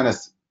you're trying to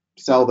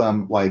sell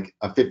them like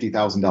a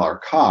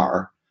 $50,000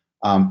 car,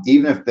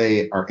 even if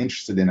they are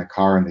interested in a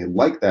car and they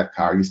like that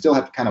car, you still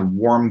have to kind of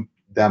warm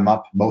them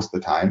up most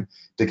of the time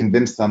to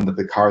convince them that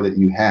the car that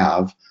you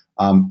have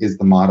is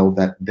the model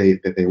that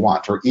they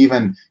want. Or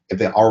even if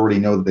they already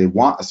know that they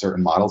want a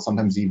certain model,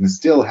 sometimes you even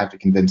still have to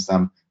convince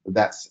them that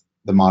that's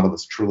the model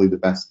that's truly the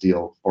best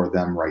deal for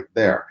them right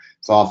there.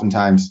 So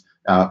oftentimes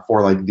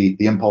for like the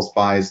impulse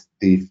buys,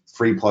 the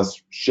free plus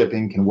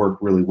shipping can work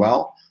really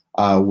well.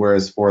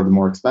 Whereas for the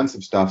more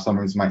expensive stuff,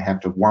 sometimes you might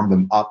have to warm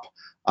them up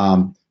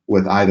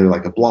with either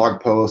like a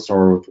blog post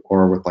or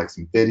with like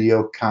some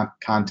video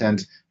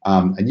content.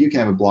 And you can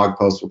have a blog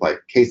post with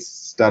like case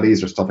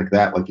studies or stuff like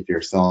that, like if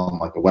you're selling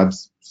like a web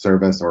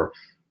service or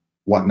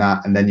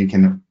whatnot, and then you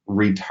can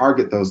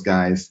retarget those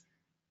guys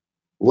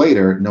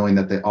later, knowing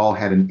that they all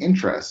had an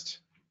interest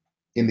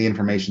in the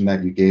information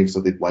that you gave,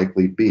 so they'd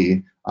likely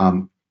be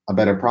a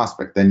better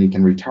prospect. Then you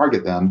can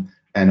retarget them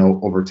and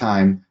over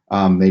time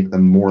make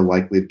them more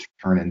likely to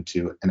turn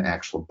into an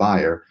actual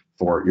buyer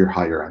for your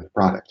higher end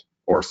product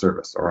or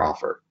service or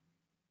offer.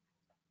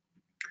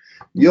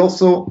 You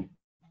also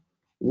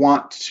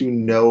want to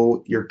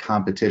know your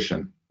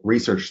competition,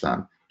 research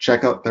them,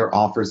 check out their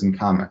offers and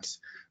comments,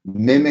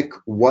 mimic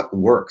what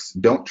works.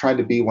 Don't try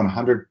to be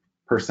 100%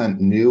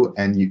 new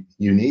and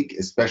unique,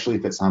 especially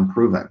if it's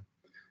unproven.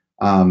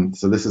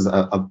 So this is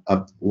a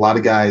lot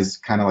of guys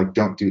kind of like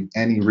don't do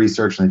any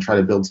research and they try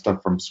to build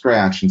stuff from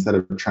scratch instead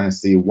of trying to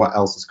see what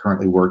else is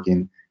currently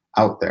working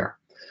out there.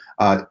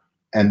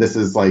 And this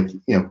is like,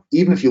 you know,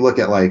 even if you look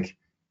at like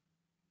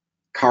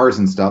cars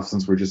and stuff,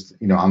 since we're just,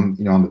 you know, on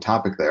the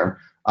topic there,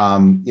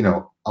 you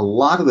know, a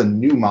lot of the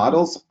new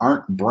models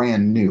aren't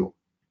brand new.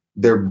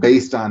 They're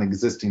based on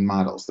existing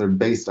models. They're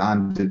based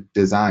on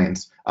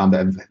designs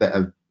that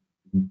have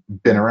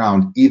been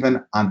around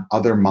even on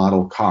other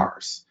model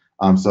cars.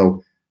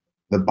 So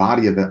the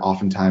body of it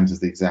oftentimes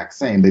is the exact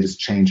same. They just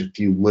change a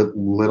few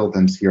little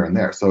things here and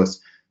there. So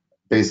it's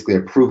basically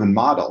a proven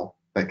model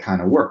that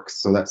kind of works.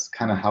 So that's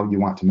kind of how you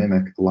want to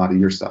mimic a lot of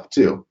your stuff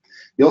too.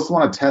 You also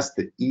want to test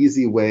the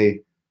easy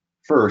way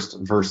first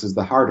versus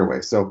the harder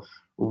way. So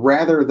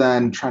rather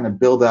than trying to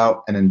build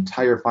out an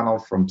entire funnel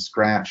from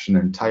scratch, an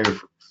entire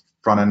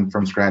front end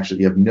from scratch that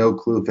you have no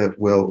clue if it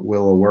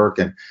will work.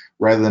 And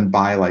rather than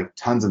buy like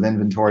tons of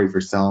inventory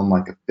for selling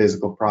like a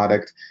physical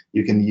product,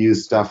 you can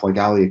use stuff like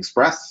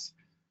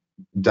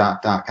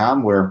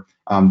AliExpress.com where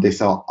they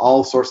sell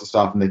all sorts of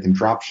stuff and they can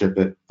drop ship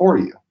it for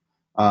you.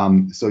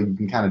 So you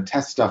can kind of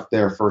test stuff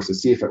there first to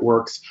see if it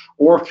works,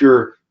 or if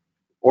you're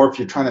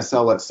trying to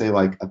sell, let's say,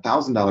 like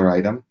 $1,000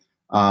 item,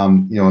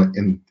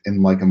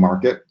 in like a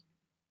market,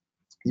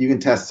 you can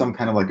test some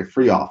kind of like a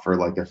free offer,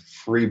 like a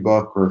free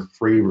book or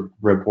free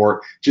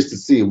report, just to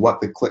see what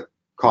the click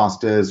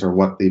cost is or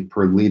what the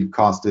per lead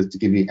cost is, to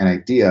give you an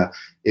idea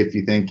if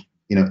you think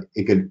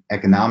it could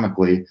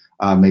economically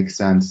make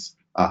sense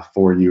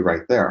for you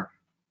right there.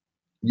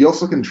 You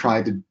also can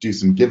try to do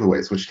some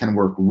giveaways, which can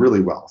work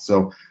really well.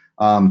 So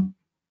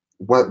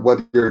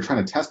whether you're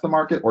trying to test the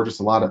market or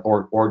just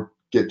or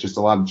get just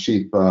a lot of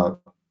cheap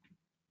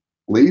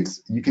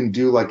leads, you can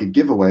do like a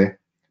giveaway,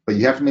 but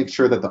you have to make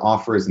sure that the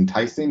offer is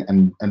enticing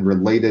and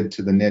related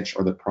to the niche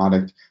or the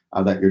product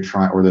that you're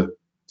trying, or the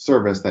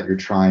service that you're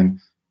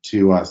trying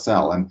to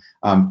sell. And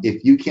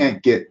if you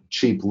can't get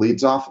cheap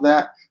leads off of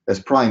that, that's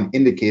probably an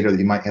indicator that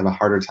you might have a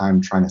harder time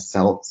trying to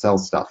sell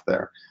stuff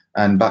there.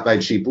 And by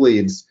cheap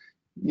leads,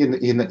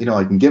 like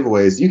in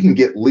giveaways, you can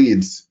get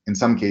leads in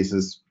some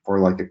cases for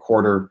like a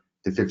quarter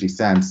to 50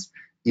 cents,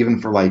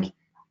 even for like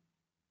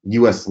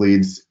US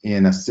leads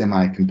in a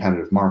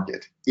semi-competitive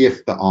market,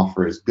 if the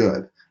offer is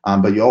good.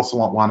 But you also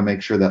want to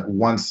make sure that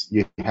once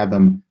you have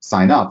them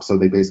sign up, so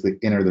they basically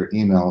enter their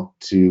email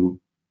to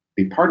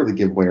be part of the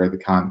giveaway or the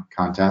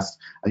contest,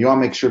 you want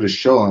to make sure to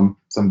show them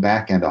some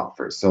back-end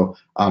offers. So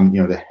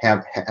to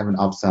have an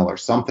upsell or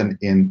something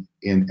in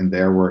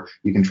there where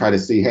you can try to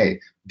see, hey,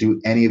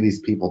 do any of these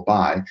people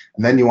buy?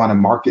 And then you want to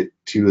market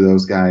to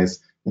those guys,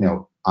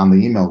 on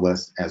the email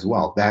list as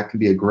well. That can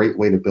be a great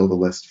way to build a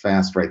list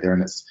fast right there,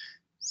 and it's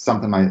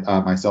something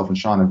myself and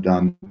Sean have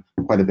done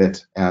quite a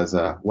bit as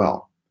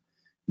well.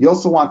 You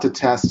also want to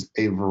test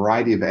a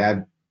variety of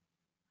ad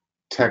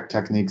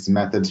techniques and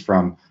methods,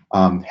 from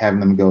having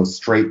them go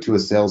straight to a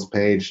sales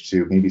page,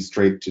 to maybe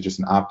straight to just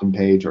an opt-in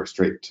page, or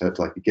straight to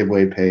like a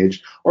giveaway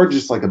page, or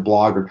just like a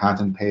blog or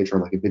content page or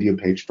like a video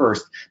page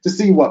first, to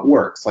see what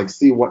works, like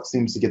see what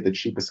seems to get the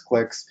cheapest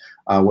clicks,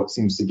 what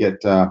seems to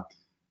get the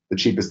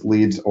cheapest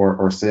leads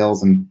or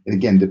sales. And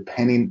again,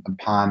 depending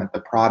upon the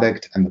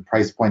product and the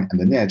price point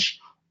and the niche,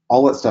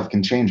 all that stuff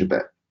can change a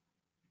bit.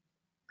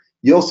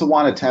 You also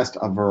want to test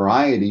a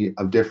variety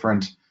of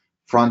different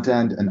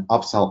front-end and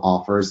upsell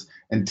offers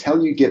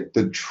until you get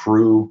the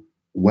true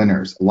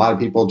winners. A lot of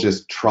people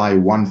just try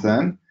one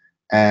thing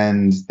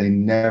and they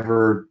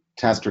never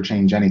test or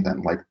change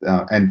anything.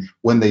 And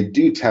when they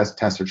do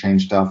test or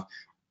change stuff,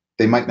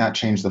 they might not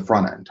change the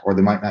front end, or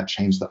they might not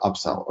change the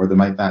upsell, or they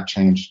might not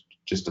change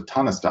just a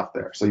ton of stuff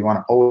there. So you want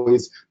to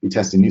always be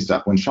testing new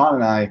stuff. When Sean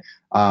and I,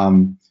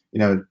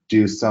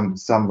 do some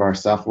of our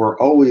stuff, we're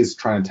always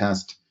trying to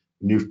test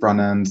new front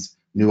ends,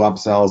 new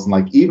upsells, and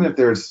like even if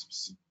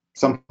there's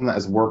something that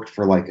has worked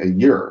for like a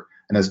year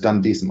and has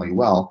done decently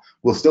well,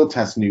 we'll still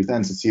test new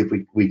things to see if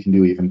we can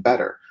do even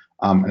better.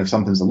 And if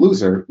something's a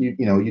loser,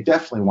 you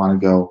definitely want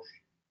to go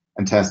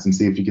and test and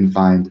see if you can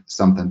find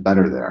something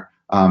better there,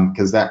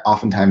 because that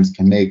oftentimes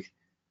can make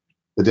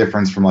the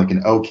difference from like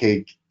an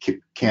okay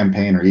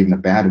campaign or even a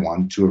bad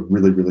one to a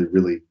really, really,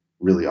 really,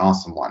 really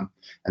awesome one.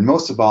 And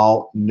most of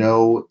all,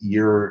 know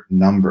your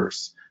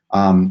numbers.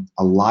 A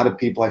lot of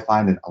people I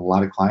find, and a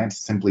lot of clients,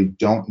 simply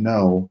don't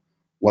know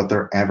what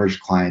their average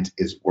client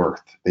is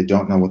worth. They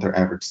don't know what their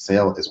average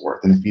sale is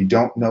worth. And if you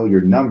don't know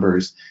your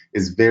numbers,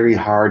 it's very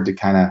hard to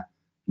kind of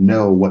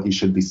know what you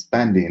should be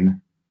spending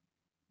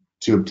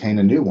to obtain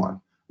a new one.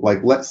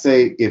 Like, let's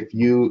say if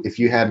you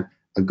had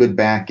a good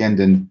back end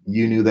and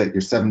you knew that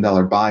your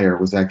 $7 buyer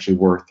was actually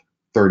worth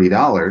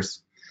 $30,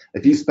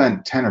 if you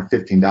spent $10 or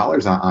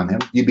 $15 on him,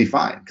 you'd be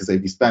fine, because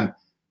if you spent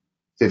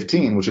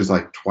 15, which is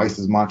like twice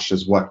as much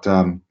as what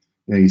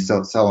you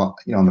sell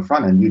on the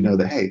front end, you'd know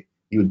that, hey,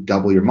 you would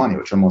double your money,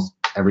 which almost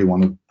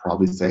everyone would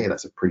probably say, hey,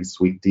 that's a pretty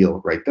sweet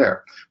deal right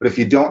there. But if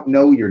you don't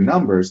know your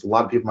numbers, a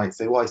lot of people might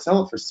say, well, I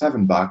sell it for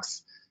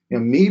 $7,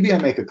 maybe I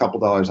make a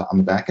couple dollars on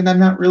the back end, I'm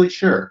not really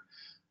sure.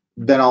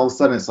 Then all of a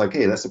sudden it's like,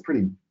 hey, that's a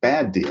pretty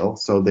bad deal,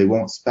 so they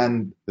won't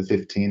spend the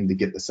 15 to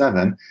get the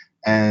 7,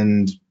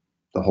 and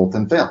the whole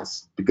thing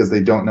fails because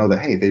they don't know that,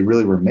 hey, they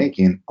really were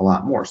making a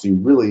lot more. So you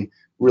really,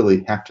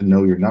 really have to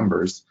know your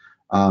numbers,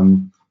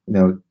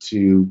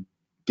 to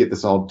get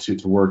this all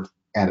to work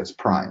at its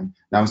prime.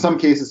 Now, in some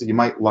cases, you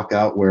might luck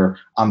out where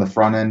on the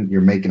front end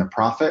you're making a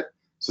profit.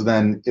 So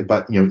then,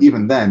 but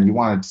even then, you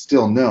want to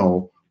still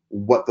know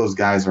what those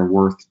guys are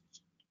worth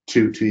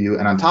to you.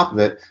 And on top of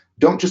it,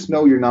 don't just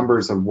know your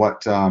numbers of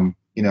what the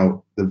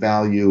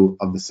value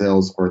of the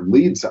sales or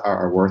leads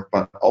are worth,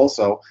 but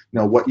also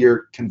what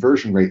your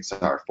conversion rates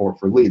are for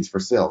leads, for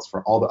sales,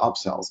 for all the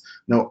upsells.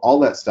 Know all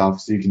that stuff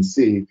so you can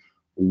see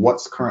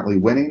what's currently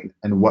winning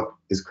and what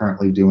is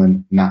currently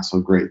doing not so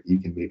great. You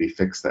can maybe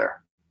fix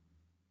there.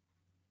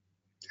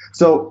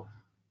 So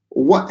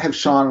what have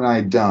Sean and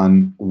I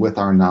done with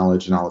our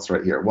knowledge and all this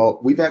right here? Well,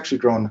 we've actually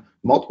grown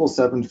multiple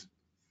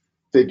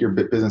figure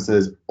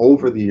businesses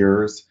over the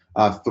years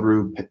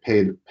through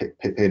paid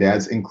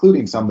ads,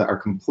 including some that are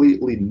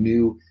completely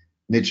new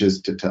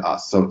niches to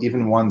us. So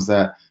even ones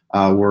that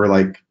were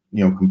like,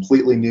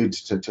 completely new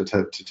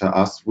to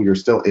us, we are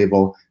still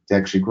able to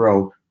actually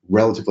grow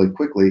relatively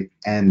quickly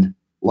and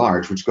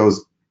large, which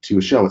goes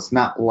to show it's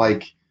not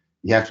like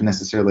you have to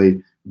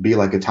necessarily be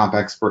like a top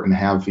expert and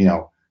have,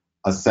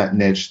 a set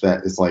niche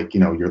that is like,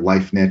 your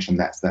life niche, and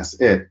that's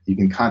it. You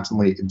can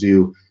constantly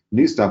do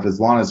new stuff as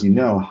long as you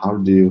know how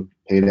to do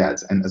paid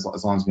ads, and as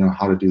long as you know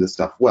how to do this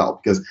stuff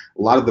well, because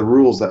a lot of the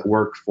rules that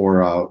work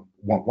for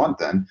one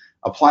thing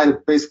apply to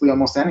basically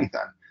almost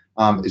anything.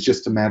 It's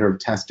just a matter of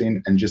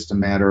testing, and just a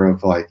matter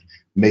of like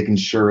making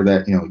sure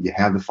that you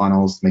have the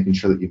funnels, making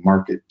sure that you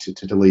market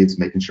to leads,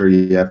 making sure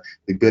you have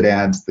the good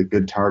ads, the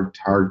good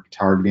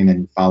targeting,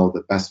 and you follow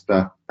the best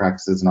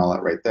practices and all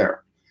that right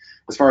there.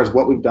 As far as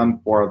what we've done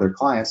for other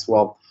clients,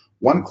 well,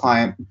 one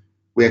client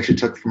we actually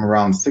took from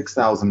around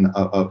 6,000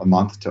 a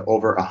month to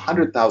over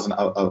 100,000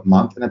 a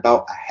month in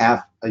about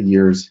half a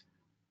year's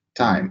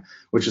time,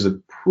 which is a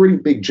pretty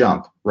big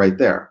jump right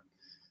there.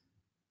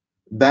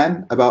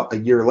 Then about a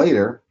year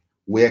later,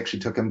 we actually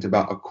took him to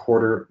about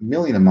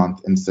 $250,000 a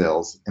month in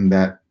sales in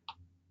that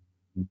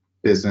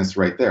business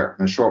right there.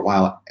 And a short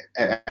while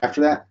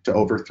after that, to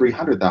over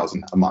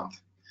 300,000 a month.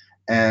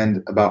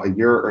 And about a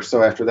year or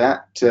so after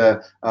that,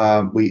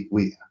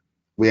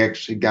 we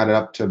actually got it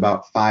up to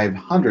about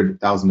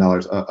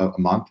 $500,000 a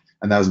month,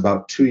 and that was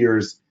about 2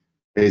 years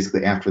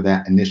basically after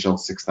that initial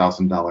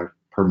 $6,000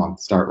 per month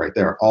start right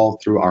there, all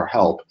through our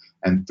help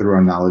and through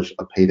our knowledge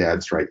of paid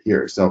ads right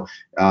here. So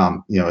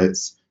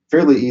it's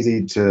fairly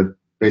easy to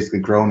basically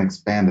grow and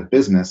expand a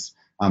business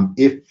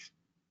if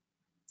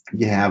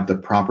you have the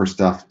proper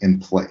stuff in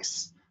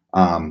place.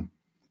 And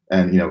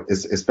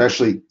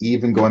especially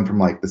even going from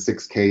like the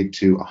 6K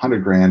to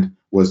 100 grand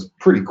was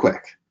pretty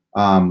quick.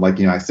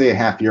 I say a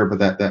half year, but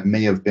that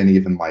may have been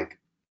even like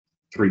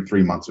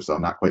three months or so.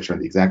 I'm not quite sure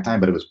the exact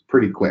time, but it was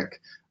pretty quick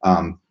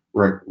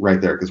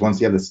right there. Because once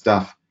you have the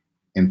stuff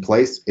in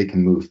place, it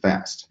can move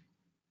fast.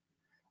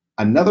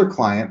 Another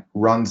client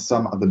runs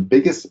some of the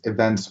biggest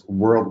events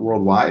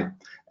worldwide,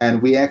 and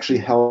we actually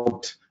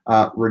helped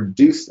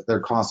reduce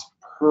their costs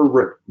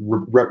per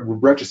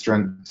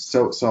registrant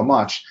so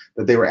much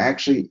that they were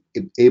actually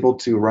able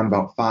to run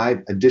about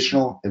 5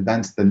 additional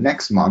events the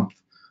next month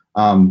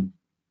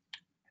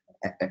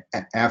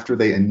after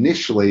they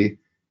initially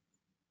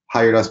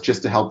hired us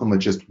just to help them with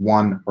just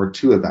 1 or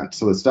 2 events.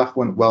 So the stuff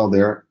went well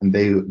there, and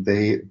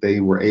they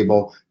were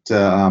able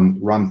to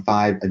run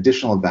 5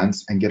 additional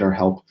events and get our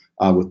help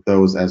with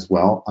those as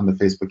well on the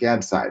Facebook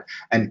ad side.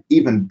 And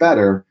even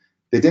better,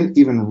 they didn't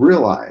even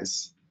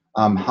realize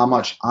how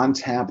much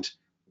untapped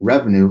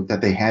revenue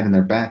that they had in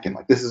their back end.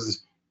 Like, this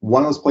is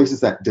one of those places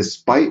that,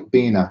 despite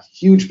being a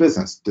huge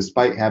business,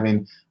 despite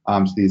having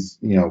these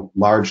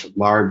large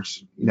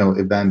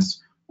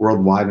events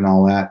worldwide and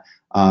all that,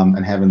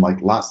 and having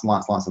like lots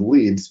of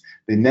leads,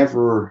 they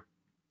never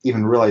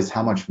even realized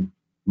how much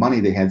money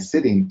they had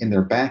sitting in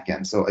their back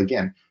end. So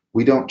again,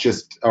 we don't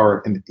just,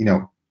 or in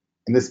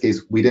this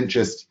case, we didn't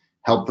just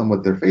help them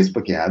with their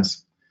Facebook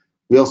ads.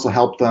 We also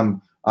helped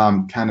them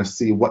kind of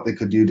see what they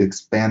could do to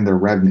expand their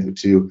revenue,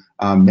 to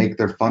make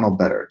their funnel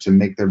better, to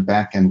make their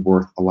back end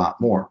worth a lot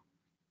more.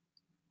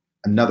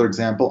 Another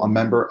example, a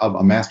member of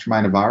a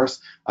mastermind of ours,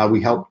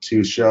 we helped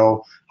to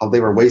show how they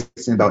were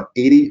wasting about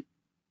 80%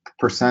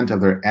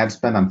 of their ad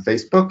spend on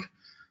Facebook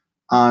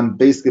on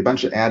basically a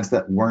bunch of ads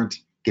that weren't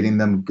getting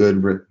them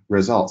good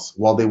results,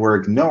 while they were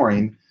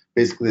ignoring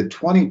basically the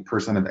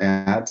 20% of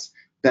ads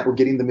that were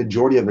getting the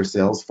majority of their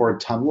sales for a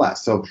ton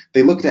less. So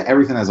they looked at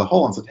everything as a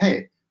whole and said,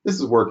 hey, this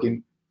is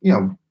working,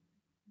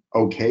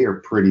 okay or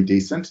pretty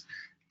decent.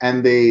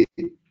 And they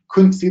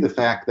couldn't see the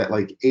fact that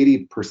like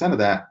 80% of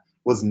that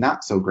was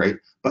not so great,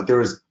 but there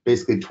was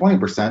basically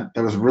 20%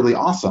 that was really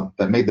awesome,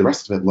 that made the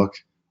rest of it look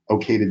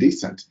okay to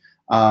decent.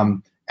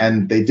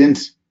 And they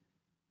didn't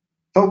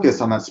focus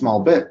on that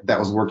small bit that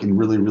was working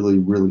really, really,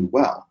 really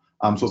well.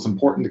 So it's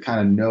important to kind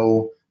of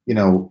know,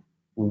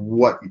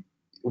 what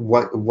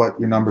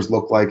your numbers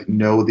look like,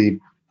 know the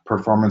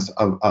performance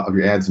of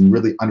your ads, and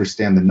really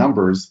understand the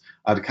numbers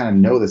to kind of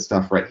know this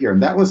stuff right here.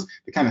 And that was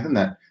the kind of thing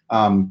that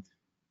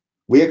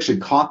we actually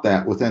caught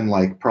that within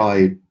like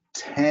probably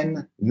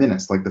 10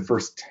 minutes, like the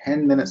first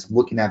 10 minutes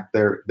looking at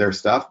their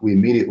stuff. We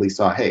immediately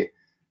saw, hey,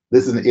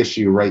 this is an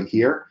issue right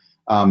here.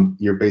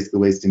 You're basically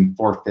wasting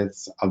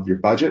 4/5 of your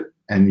budget,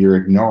 and you're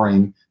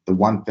ignoring the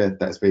 1/5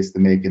 that's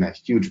basically making a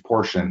huge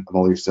portion of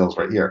all your sales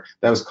right here.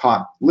 That was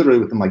caught literally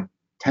within like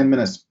 10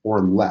 minutes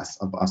or less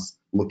of us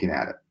looking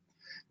at it.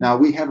 Now,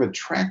 we have a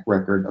track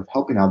record of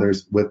helping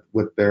others with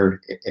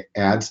their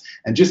ads,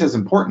 and just as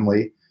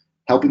importantly,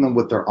 helping them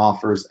with their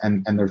offers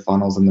and their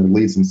funnels and their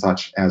leads and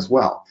such as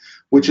well,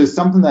 which is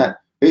something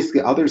that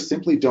basically others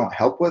simply don't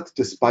help with,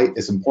 despite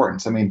its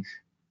importance. I mean,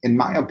 in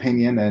my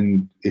opinion,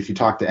 and if you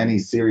talk to any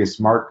serious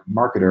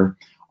marketer,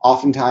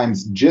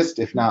 oftentimes just,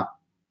 if not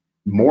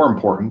more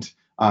important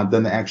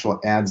than the actual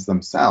ads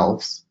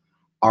themselves,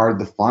 are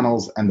the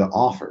funnels and the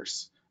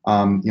offers.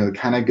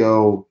 Kind of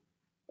go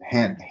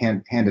hand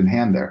in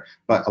hand there.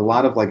 But a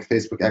lot of like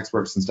Facebook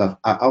experts and stuff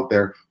out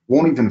there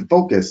won't even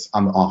focus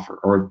on the offer,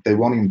 or they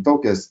won't even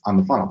focus on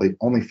the funnel. They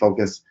only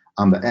focus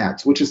on the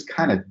ads, which is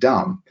kind of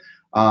dumb.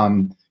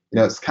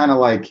 It's kind of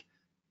like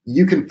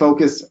you can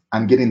focus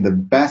on getting the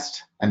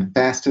best and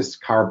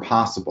fastest car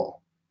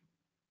possible,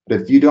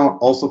 but if you don't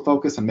also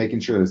focus on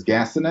making sure there's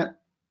gas in it,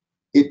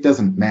 it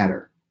doesn't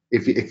matter.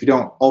 If you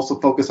don't also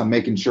focus on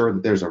making sure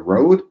that there's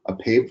a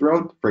paved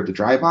road for it to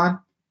drive on,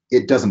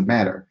 it doesn't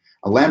matter.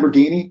 A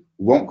Lamborghini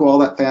won't go all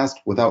that fast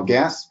without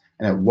gas,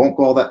 and it won't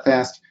go all that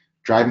fast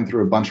driving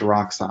through a bunch of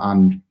rocks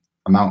on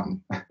a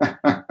mountain.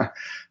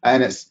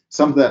 And it's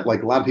something that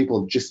like a lot of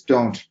people just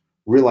don't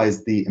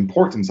realize the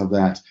importance of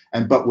that.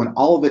 But when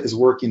all of it is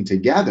working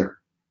together,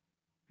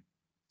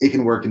 it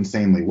can work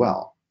insanely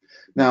well.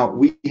 Now,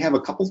 we have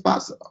a couple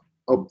spots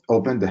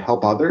open to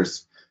help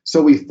others.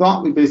 So we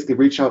thought we'd basically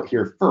reach out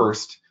here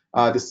first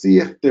to see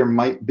if there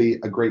might be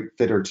a great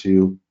fit or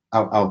two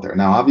out there.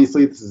 Now,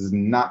 obviously, this is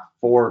not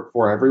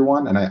for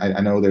everyone, and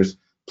I know there's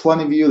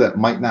plenty of you that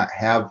might not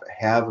have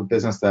a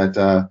business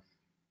that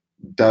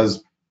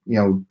does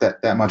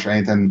that much or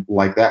anything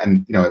like that.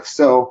 And if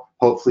so,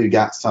 hopefully you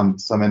got some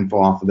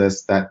info off of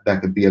this that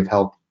could be of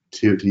help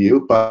to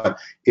you. But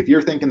if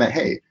you're thinking that,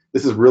 hey,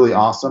 this is really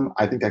awesome,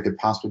 I think I could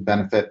possibly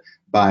benefit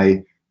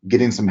by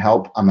getting some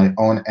help on my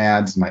own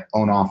ads, my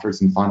own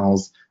offers and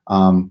funnels,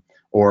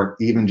 or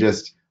even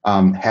just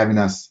having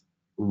us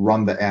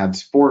run the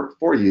ads for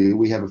you,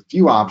 we have a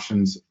few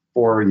options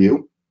for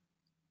you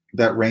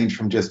that range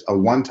from just a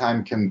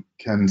one-time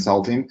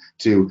consulting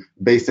to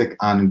basic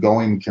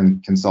ongoing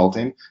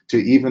consulting to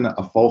even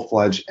a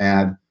full-fledged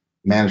ad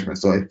management.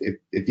 So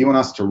if you want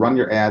us to run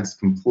your ads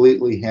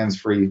completely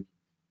hands-free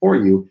for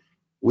you,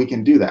 we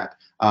can do that.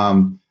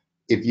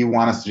 If you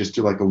want us to just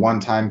do like a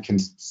one-time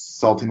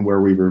consulting where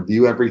we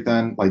review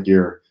everything, like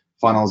your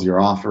funnels, your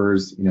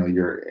offers,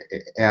 your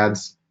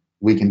ads,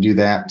 we can do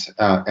that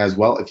as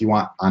well. If you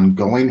want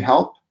ongoing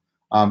help,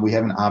 we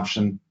have an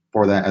option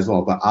for that as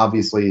well. But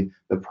obviously,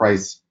 the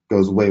price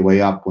goes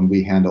way up when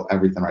we handle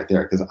everything right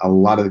there, because a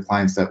lot of the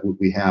clients that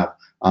we have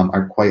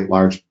are quite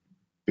large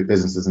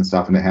businesses and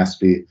stuff, and it has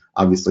to be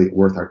obviously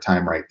worth our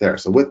time right there.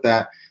 So with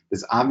that,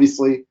 this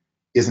obviously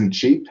isn't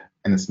cheap,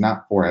 and it's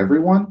not for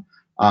everyone.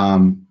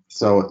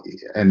 So,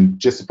 and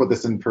just to put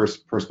this in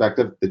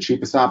perspective, the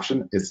cheapest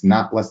option is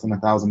not less than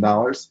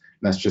 $1,000. And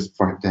that's just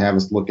to have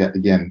us look at,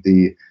 again,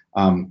 the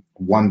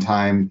one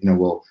time,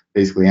 we'll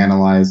basically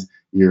analyze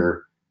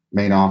your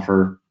main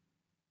offer,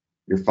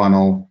 your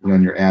funnel,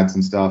 and your ads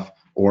and stuff.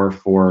 Or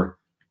for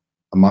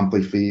a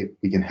monthly fee,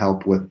 we can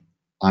help with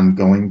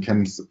ongoing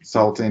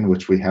consulting,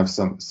 which we have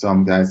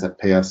some guys that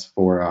pay us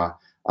for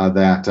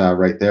that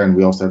right there. And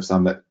we also have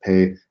some that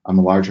pay a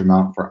large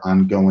amount for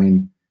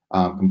ongoing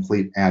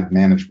complete ad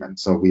management.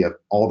 So we have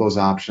all those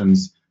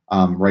options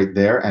right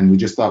there, and we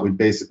just thought we'd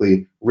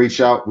basically reach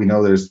out. We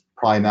know there's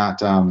probably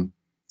not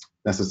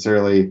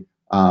necessarily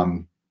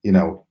a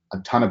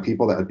ton of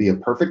people that would be a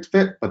perfect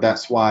fit, but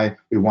that's why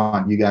we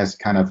want you guys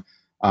to kind of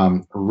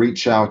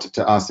reach out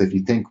to us if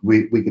you think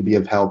we could be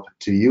of help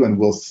to you, and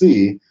we'll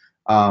see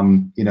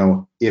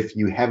if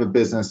you have a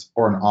business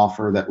or an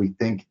offer that we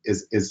think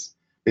is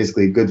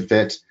basically a good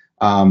fit,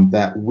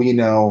 that we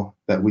know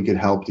that we could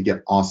help to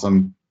get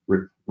awesome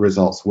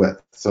results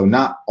with. So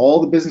not all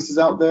the businesses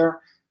out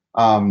there,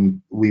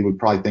 we would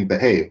probably think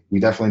that, hey, we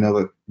definitely know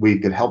that we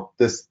could help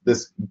this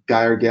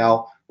guy or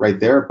gal right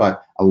there,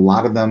 but a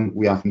lot of them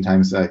we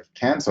oftentimes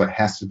can. So it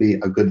has to be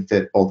a good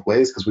fit both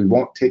ways, because we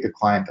won't take a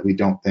client that we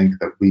don't think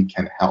that we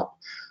can help.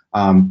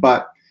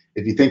 But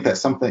if you think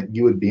that's something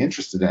you would be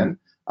interested in,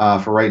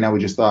 for right now, we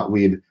just thought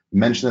we'd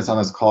mention this on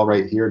this call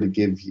right here to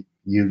give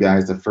you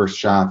guys the first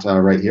shot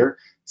right here.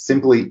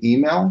 Simply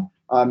email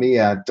me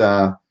at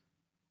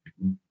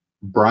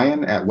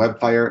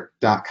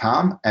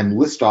brian@webfire.com and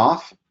list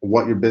off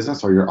what your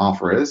business or your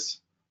offer is,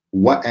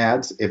 what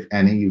ads, if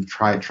any, you've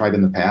tried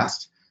in the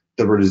past,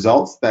 the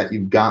results that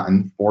you've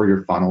gotten for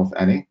your funnel, if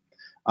any,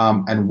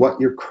 and what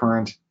your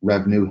current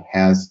revenue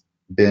has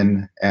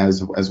been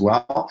as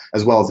well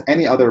as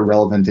any other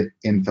relevant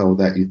info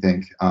that you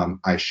think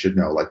I should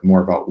know, like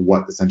more about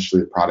what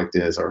essentially the product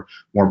is, or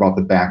more about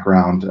the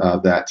background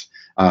that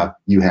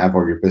you have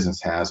or your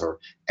business has, or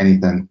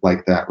anything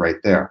like that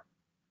right there.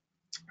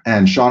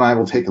 And Sean and I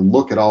will take a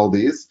look at all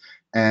these,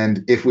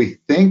 and if we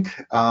think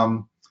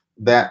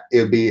that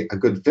it would be a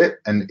good fit,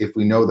 and if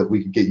we know that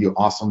we could get you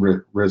awesome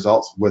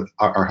results with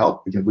our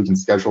help, we can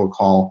schedule a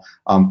call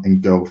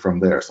and go from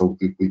there. So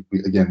we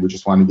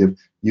just want to give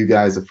you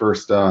guys a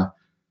first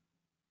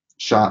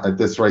shot at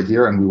this right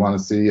here, and we want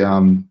to see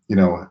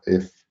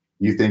if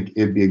you think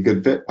it'd be a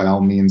good fit. By all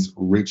means,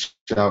 reach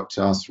out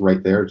to us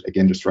right there.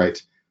 Again, just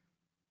write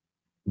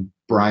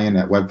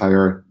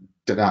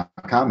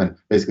brian@webfire.com and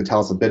basically tell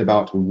us a bit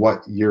about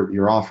what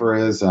your offer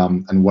is,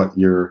 and what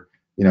your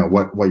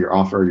what your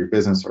offer, your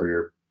business or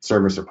your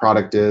service or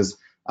product is,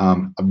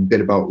 a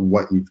bit about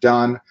what you've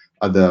done,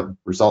 the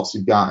results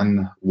you've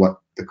gotten, what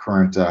the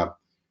current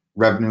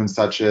revenue and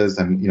such is,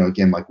 and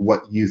again, like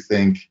what you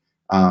think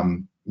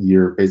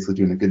you're basically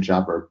doing a good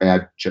job or a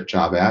bad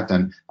job at,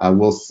 and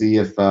we'll see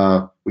if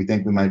we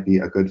think we might be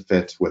a good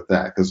fit with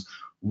that. Because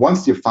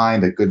once you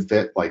find a good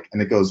fit, like,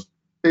 and it goes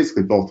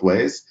basically both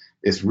ways,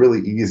 it's really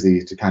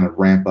easy to kind of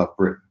ramp up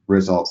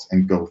results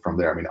and go from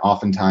there. I mean,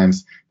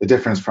 oftentimes the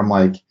difference from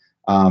like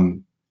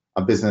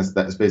a business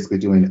that is basically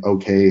doing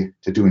okay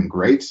to doing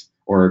great,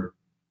 or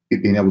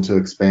being able to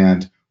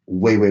expand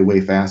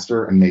way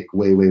faster and make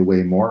way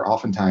more,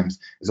 oftentimes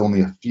is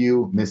only a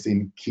few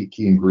missing key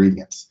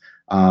ingredients.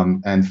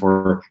 And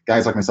for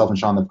guys like myself and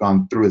Sean that have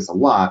gone through this a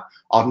lot,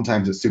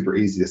 oftentimes it's super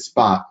easy to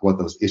spot what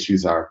those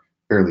issues are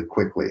fairly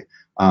quickly,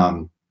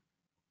 and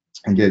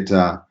get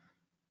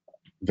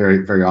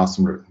very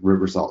awesome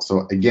results.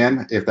 So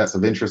again, if that's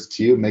of interest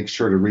to you, make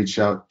sure to reach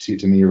out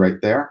to me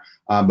right there.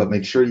 But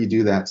make sure you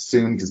do that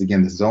soon, because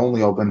again, this is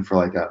only open for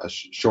like a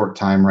short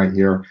time right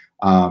here,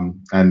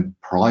 and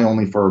probably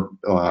only for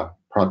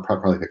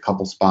probably like a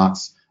couple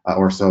spots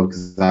or so,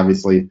 because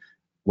obviously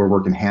we're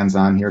working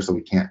hands-on here, so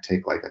we can't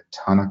take like a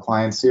ton of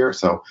clients here.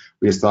 So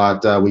we just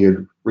thought we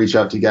would reach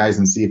out to you guys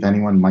and see if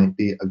anyone might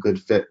be a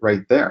good fit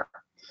right there.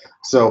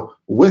 So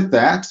with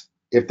that,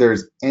 if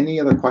there's any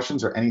other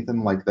questions or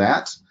anything like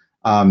that,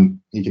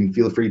 you can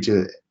feel free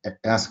to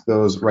ask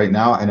those right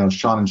now. I know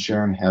Sean and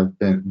Sharon have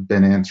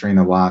been answering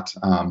a lot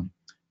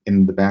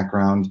in the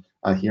background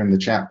here in the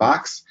chat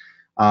box.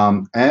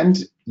 And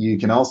you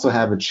can also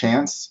have a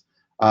chance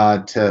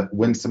to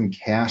win some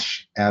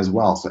cash as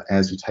well. So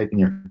as you type in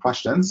your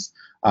questions,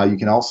 you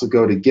can also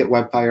go to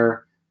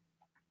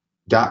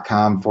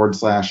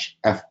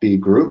getwebfire.com/FB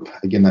group.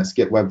 Again, that's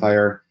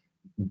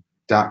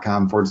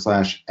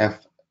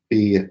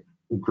getwebfire.com/FB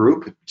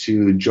group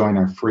to join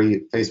our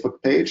free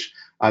Facebook page.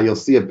 You'll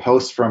see a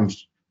post from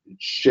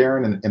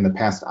Sharon in the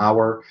past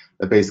hour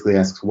that basically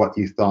asks what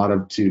you thought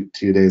of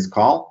today's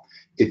call.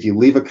 If you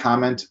leave a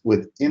comment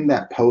within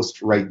that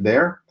post right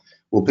there,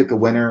 we'll pick a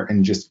winner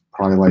in just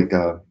probably like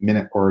a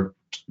minute or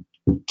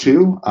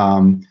two,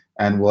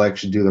 and we'll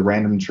actually do the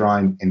random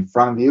drawing in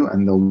front of you,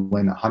 and they'll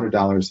win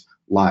 $100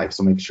 live.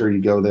 So make sure you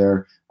go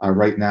there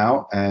right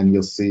now, and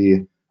you'll see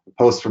a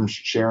post from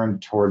Sharon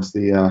towards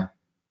the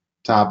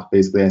top,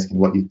 basically asking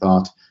what you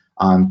thought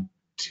on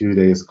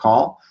today's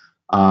call.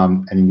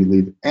 And you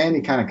leave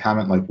any kind of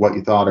comment like what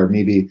you thought, or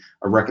maybe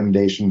a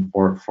recommendation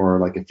for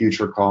like a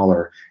future call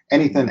or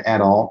anything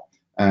at all,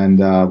 and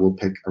we'll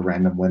pick a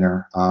random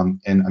winner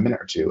in a minute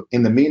or two.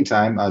 In the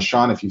meantime,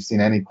 Sean, if you've seen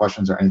any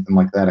questions or anything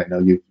like that, I know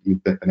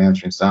you've been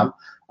answering some,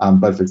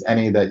 but if it's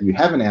any that you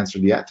haven't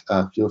answered yet,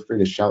 feel free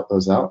to shout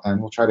those out and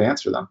we'll try to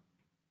answer them.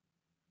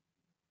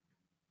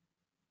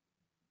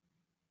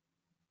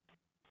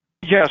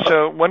 Yeah,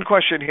 so one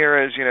question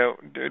here is,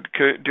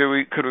 could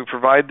we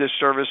provide this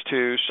service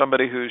to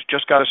somebody who's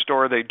just got a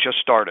store, they just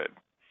started?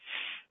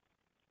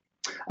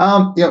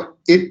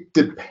 It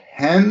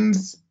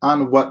depends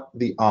on what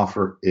the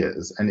offer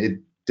is, and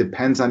it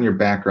depends on your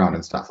background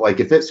and stuff. Like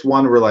if it's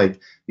one where like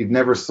you've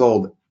never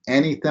sold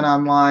anything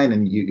online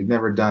and you've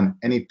never done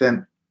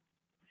anything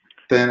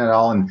at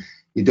all, and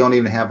you don't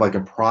even have like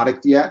a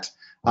product yet,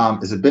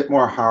 it's a bit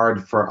more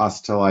hard for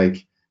us to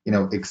like,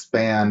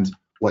 expand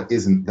what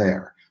isn't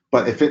there.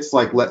 But if it's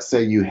like, let's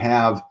say you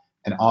have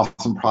an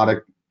awesome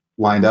product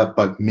lined up,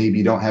 but maybe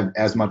you don't have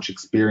as much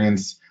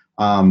experience,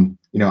 on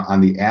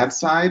the ad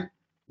side,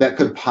 that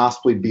could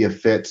possibly be a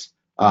fit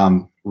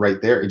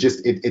right there.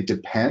 It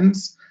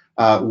depends.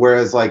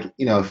 Whereas like,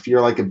 if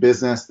you're like a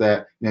business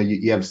that,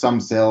 you have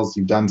some sales,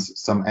 you've done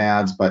some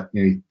ads, but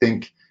you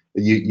think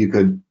that you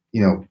could,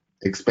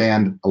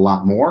 expand a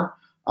lot more.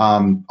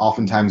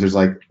 Oftentimes there's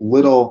like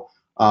little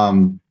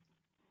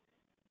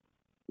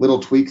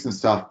tweaks and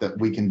stuff that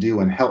we can do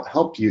and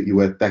help you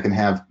with that can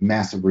have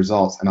massive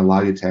results and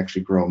allow you to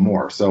actually grow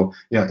more. So,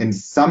 in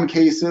some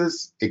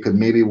cases, it could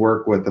maybe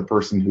work with the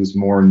person who's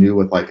more new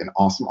with like an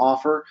awesome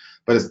offer,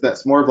 but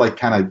that's more of like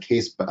kind of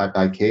case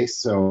by case.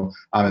 So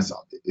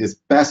it's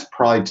best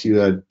probably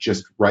to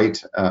just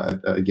write,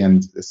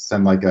 again,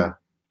 send like a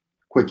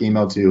quick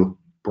email to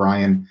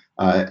Brian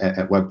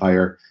at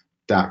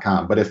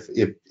webfire.com. But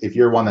if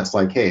you're one that's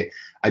like, hey,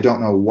 I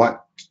don't know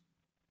what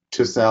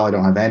to sell, I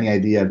don't have any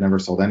idea, I've never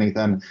sold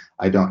anything,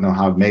 I don't know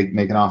how to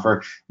make an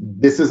offer,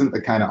 this isn't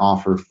the kind of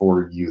offer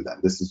for you then.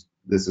 This is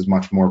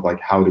much more of like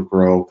how to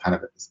grow kind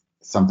of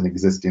something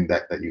existing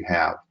that you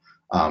have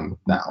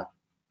now.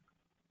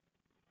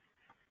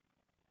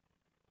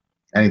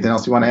 Anything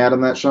else you want to add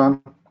on that,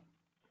 Sean?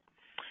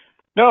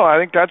 No, I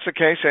think that's the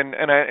case.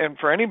 And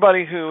for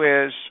anybody who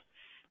is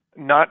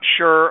not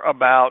sure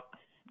about,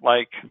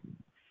 like,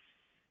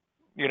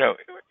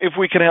 if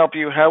we can help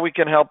you, how we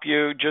can help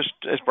you, just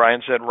as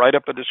Brian said, write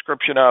up a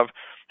description of,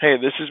 hey,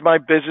 this is my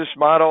business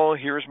model,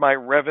 here's my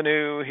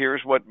revenue,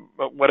 here's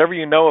whatever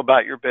you know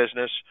about your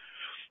business,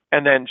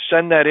 and then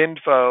send that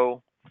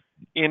info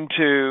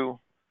into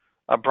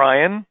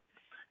Brian,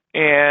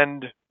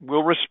 and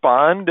we'll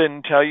respond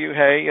and tell you,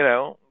 hey,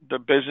 the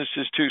business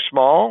is too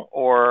small,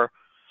 or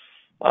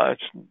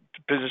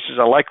business is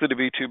unlikely to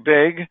be too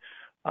big.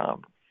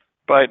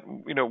 But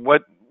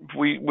what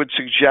we would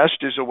suggest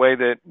is a way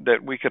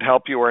that we could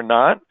help you or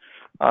not.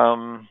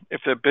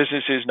 If the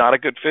business is not a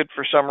good fit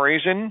for some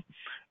reason,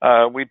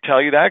 we'd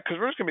tell you that, because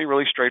we're just going to be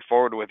really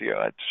straightforward with you.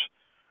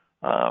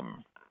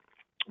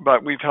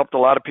 But we've helped a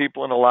lot of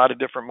people in a lot of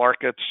different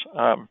markets,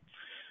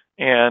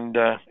 and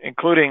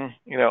including,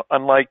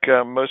 unlike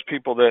most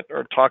people that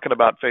are talking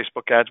about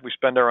Facebook ads, we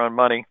spend our own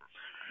money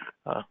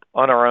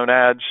on our own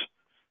ads,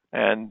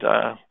 and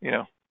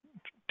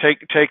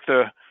take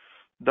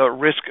the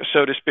risk,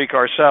 so to speak,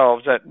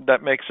 ourselves.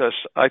 That makes us,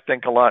 I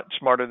think, a lot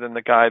smarter than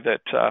the guy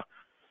that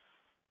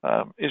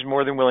is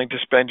more than willing to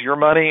spend your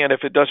money. And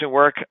if it doesn't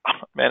work,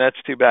 man,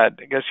 that's too bad.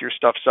 I guess your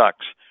stuff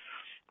sucks.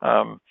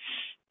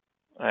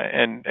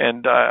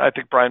 And I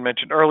think Brian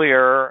mentioned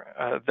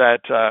earlier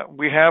that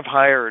we have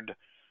hired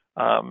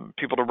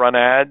people to run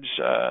ads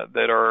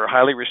that are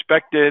highly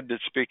respected, that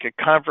speak at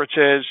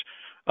conferences,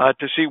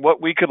 to see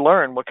what we could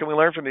learn. What can we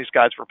learn from these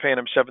guys? We're paying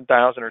them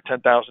 $7,000 or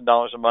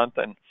 $10,000 a month,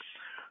 and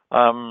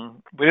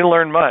we didn't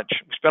learn much.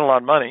 We spent a lot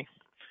of money,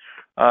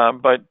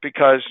 but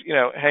because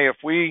hey, if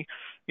we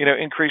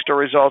increased our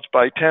results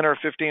by 10 or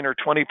 15 or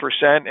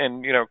 20%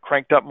 and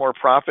cranked up more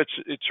profits,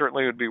 it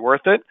certainly would be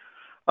worth it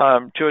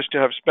to us to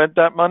have spent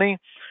that money.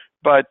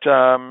 But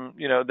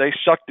they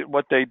sucked at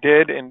what they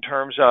did in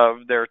terms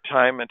of their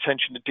time,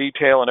 attention to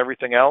detail, and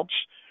everything else.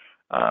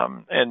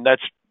 And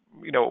that's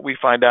what we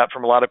find out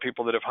from a lot of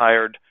people that have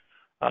hired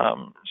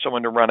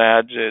someone to run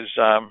ads is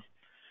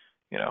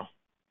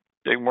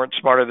they weren't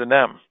smarter than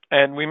them.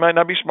 And we might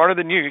not be smarter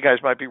than you. You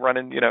guys might be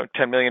running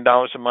 $10 million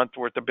a month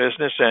worth of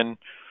business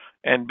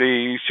and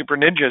be super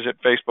ninjas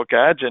at Facebook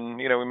ads, and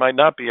we might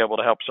not be able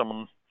to help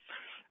someone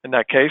in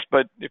that case.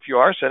 But if you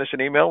are, send us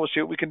an email. We'll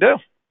see what we can do.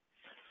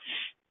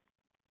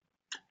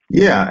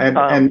 Yeah,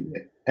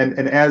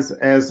 and as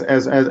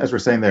we're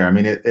saying there, I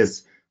mean,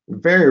 it's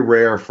very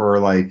rare for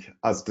like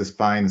us to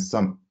find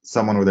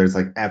someone where there's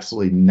like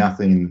absolutely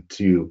nothing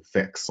to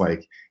fix.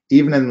 Like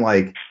even in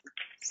like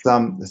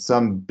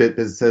some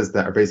businesses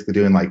that are basically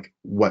doing like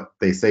what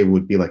they say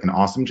would be like an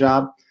awesome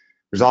job,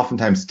 there's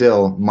oftentimes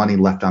still money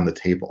left on the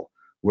table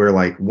where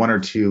like one or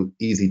two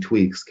easy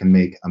tweaks can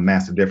make a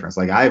massive difference.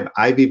 Like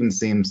I've even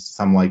seen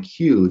some like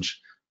huge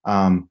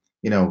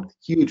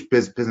huge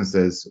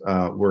businesses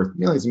worth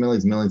millions and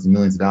millions and millions and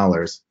millions of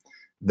dollars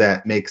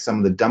that make some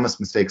of the dumbest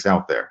mistakes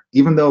out there.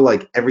 Even though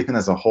like everything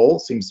as a whole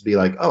seems to be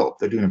like, oh,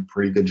 they're doing a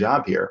pretty good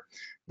job here.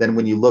 Then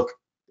when you look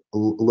a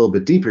little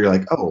bit deeper, you're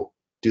like, oh,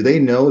 do they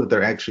know that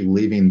they're actually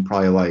leaving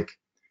probably like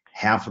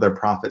half of their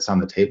profits on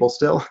the table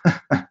still?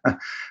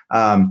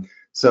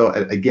 So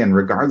again,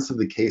 regardless of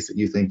the case that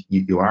you think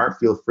you are,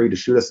 feel free to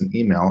shoot us an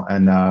email,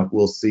 and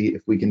we'll see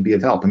if we can be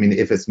of help. I mean,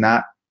 if it's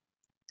not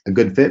a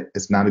good fit,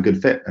 it's not a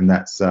good fit, and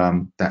that's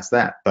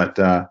that. But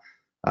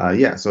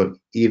yeah, so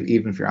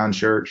even if you're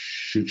unsure,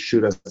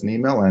 shoot us an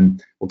email,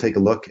 and we'll take a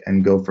look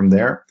and go from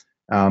there.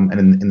 And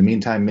in the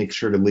meantime, make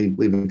sure to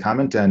leave a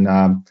comment, and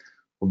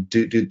we'll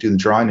do the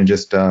drawing in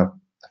just a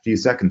few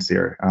seconds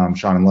here,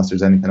 Sean. Unless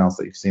there's anything else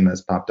that you've seen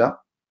that's popped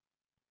up.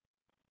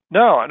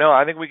 No,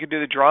 I think we could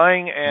do the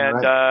drawing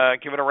and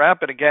give it a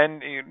wrap. And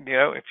again,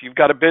 if you've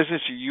got a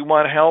business you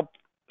want help,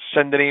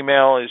 send an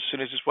email as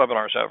soon as this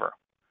webinar is over.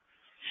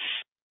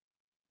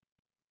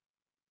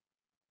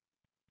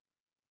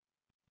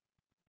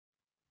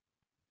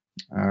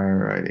 All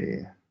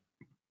righty.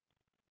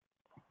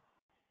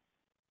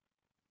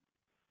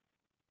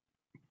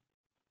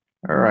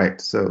 All right,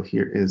 so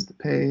here is the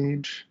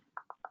page.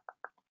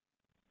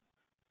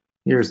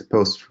 Here's the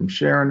post from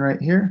Sharon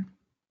right here.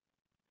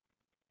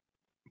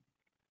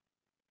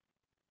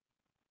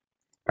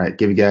 All right,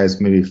 give you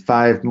guys maybe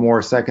 5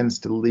 more seconds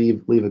to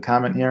leave a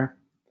comment here.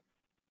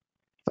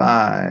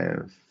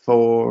 5,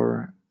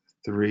 4,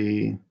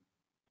 3,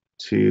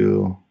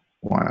 2,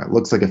 1. It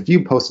looks like a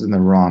few posted in the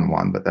wrong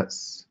one, but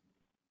that's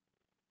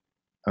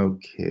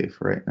okay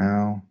for right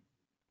now.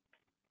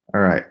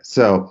 All right,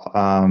 so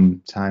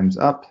time's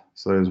up.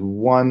 So there's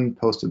 1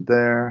 posted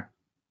there.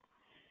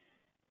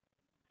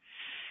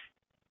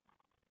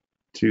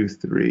 2,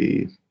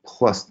 3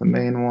 plus the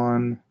main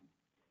one.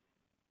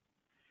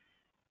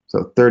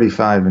 So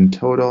 35 in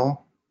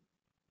total.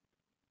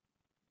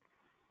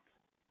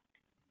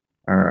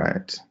 All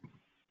right.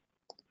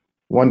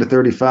 1 to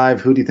 35.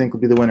 Who do you think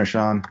will be the winner,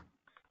 Sean?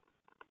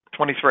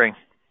 23.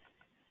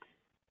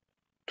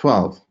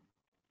 12.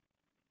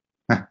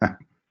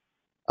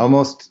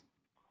 Almost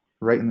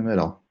right in the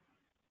middle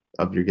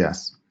of your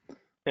guess.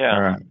 Yeah.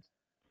 All right.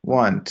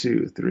 1,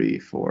 2, 3,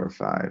 4,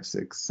 5,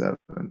 6, 7,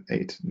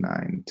 8,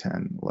 9,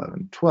 10,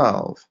 11,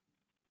 12.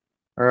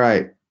 All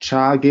right.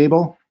 Cha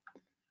Gable,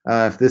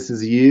 if this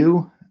is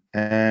you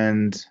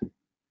and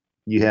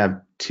you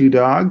have 2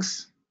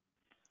 dogs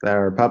that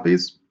are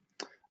puppies,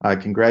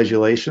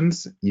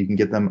 congratulations. You can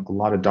get them a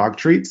lot of dog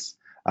treats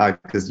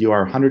because you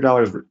are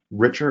 $100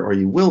 richer, or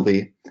you will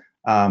be,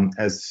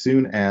 as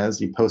soon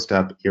as you post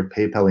up your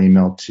PayPal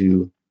email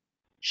to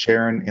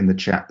Sharon in the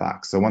chat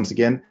box. So once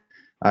again,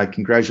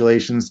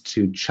 congratulations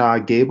to Cha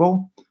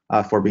Gable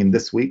for being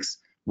this week's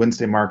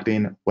Wednesday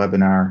Marketing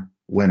Webinar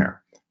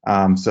winner.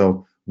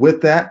 So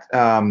with that,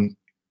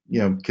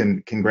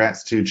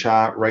 congrats to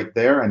Cha right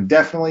there. And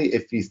definitely,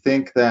 if you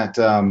think that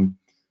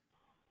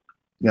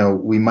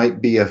we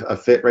might be a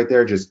fit right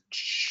there, just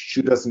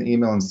shoot us an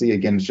email and see.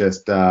 Again, it's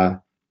just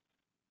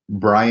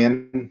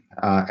Brian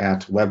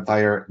at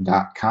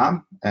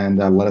webfire.com, and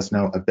let us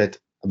know a bit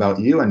about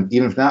you. And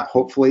even if not,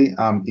 hopefully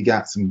you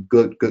got some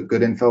good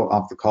info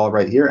off the call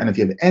right here. And if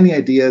you have any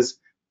ideas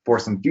for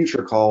some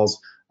future calls,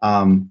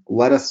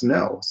 let us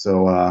know.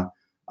 So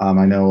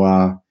I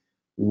know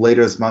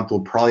later this month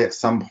we'll probably at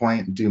some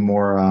point do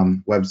more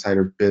website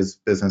or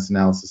business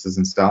analysis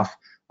and stuff.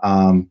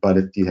 But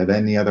if you have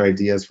any other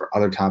ideas for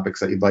other topics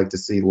that you'd like to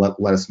see, let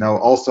us know.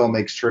 Also,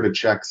 make sure to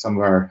check some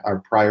of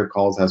our prior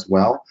calls as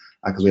well,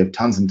 because we have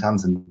tons and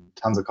tons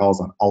of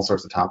calls on all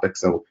sorts of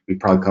topics. So we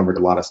probably covered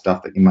a lot of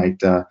stuff that you might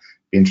be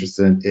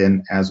interested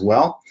in as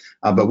well.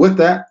 But with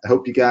that, I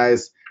hope you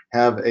guys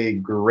have a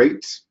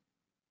great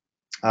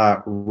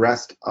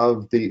rest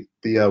of the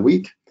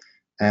week.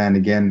 And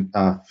again,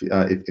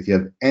 if you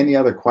have any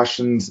other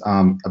questions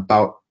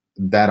about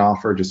that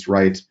offer, just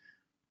write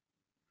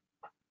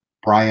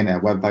Brian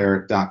at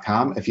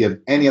webfire.com. If you have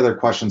any other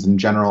questions in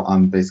general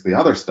on basically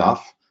other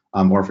stuff,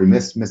 or if we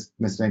missed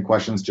any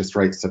questions, just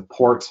write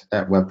support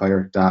at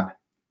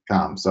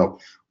webfire.com. So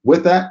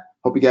with that,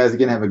 hope you guys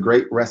again have a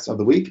great rest of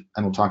the week,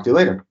 and we'll talk to you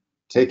later.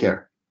 Take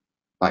care.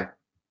 Bye.